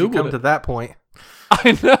 probably How would you Googled come it. to that point?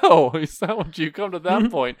 I know. How would you come to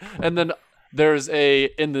that point? And then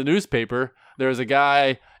in the newspaper, there's a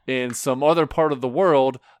guy in some other part of the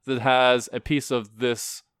world that has a piece of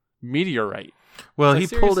this meteorite. Well, Like, he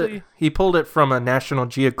seriously? pulled it from a National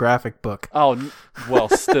Geographic book. Oh, well,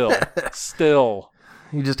 still.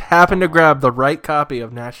 He just happened to grab the right copy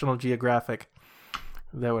of National Geographic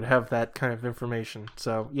that would have that kind of information.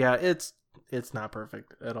 So, yeah, it's not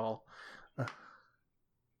perfect at all.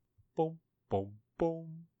 Boom, boom, boom.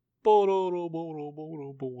 Boom, boom, boom,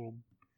 boom, boom.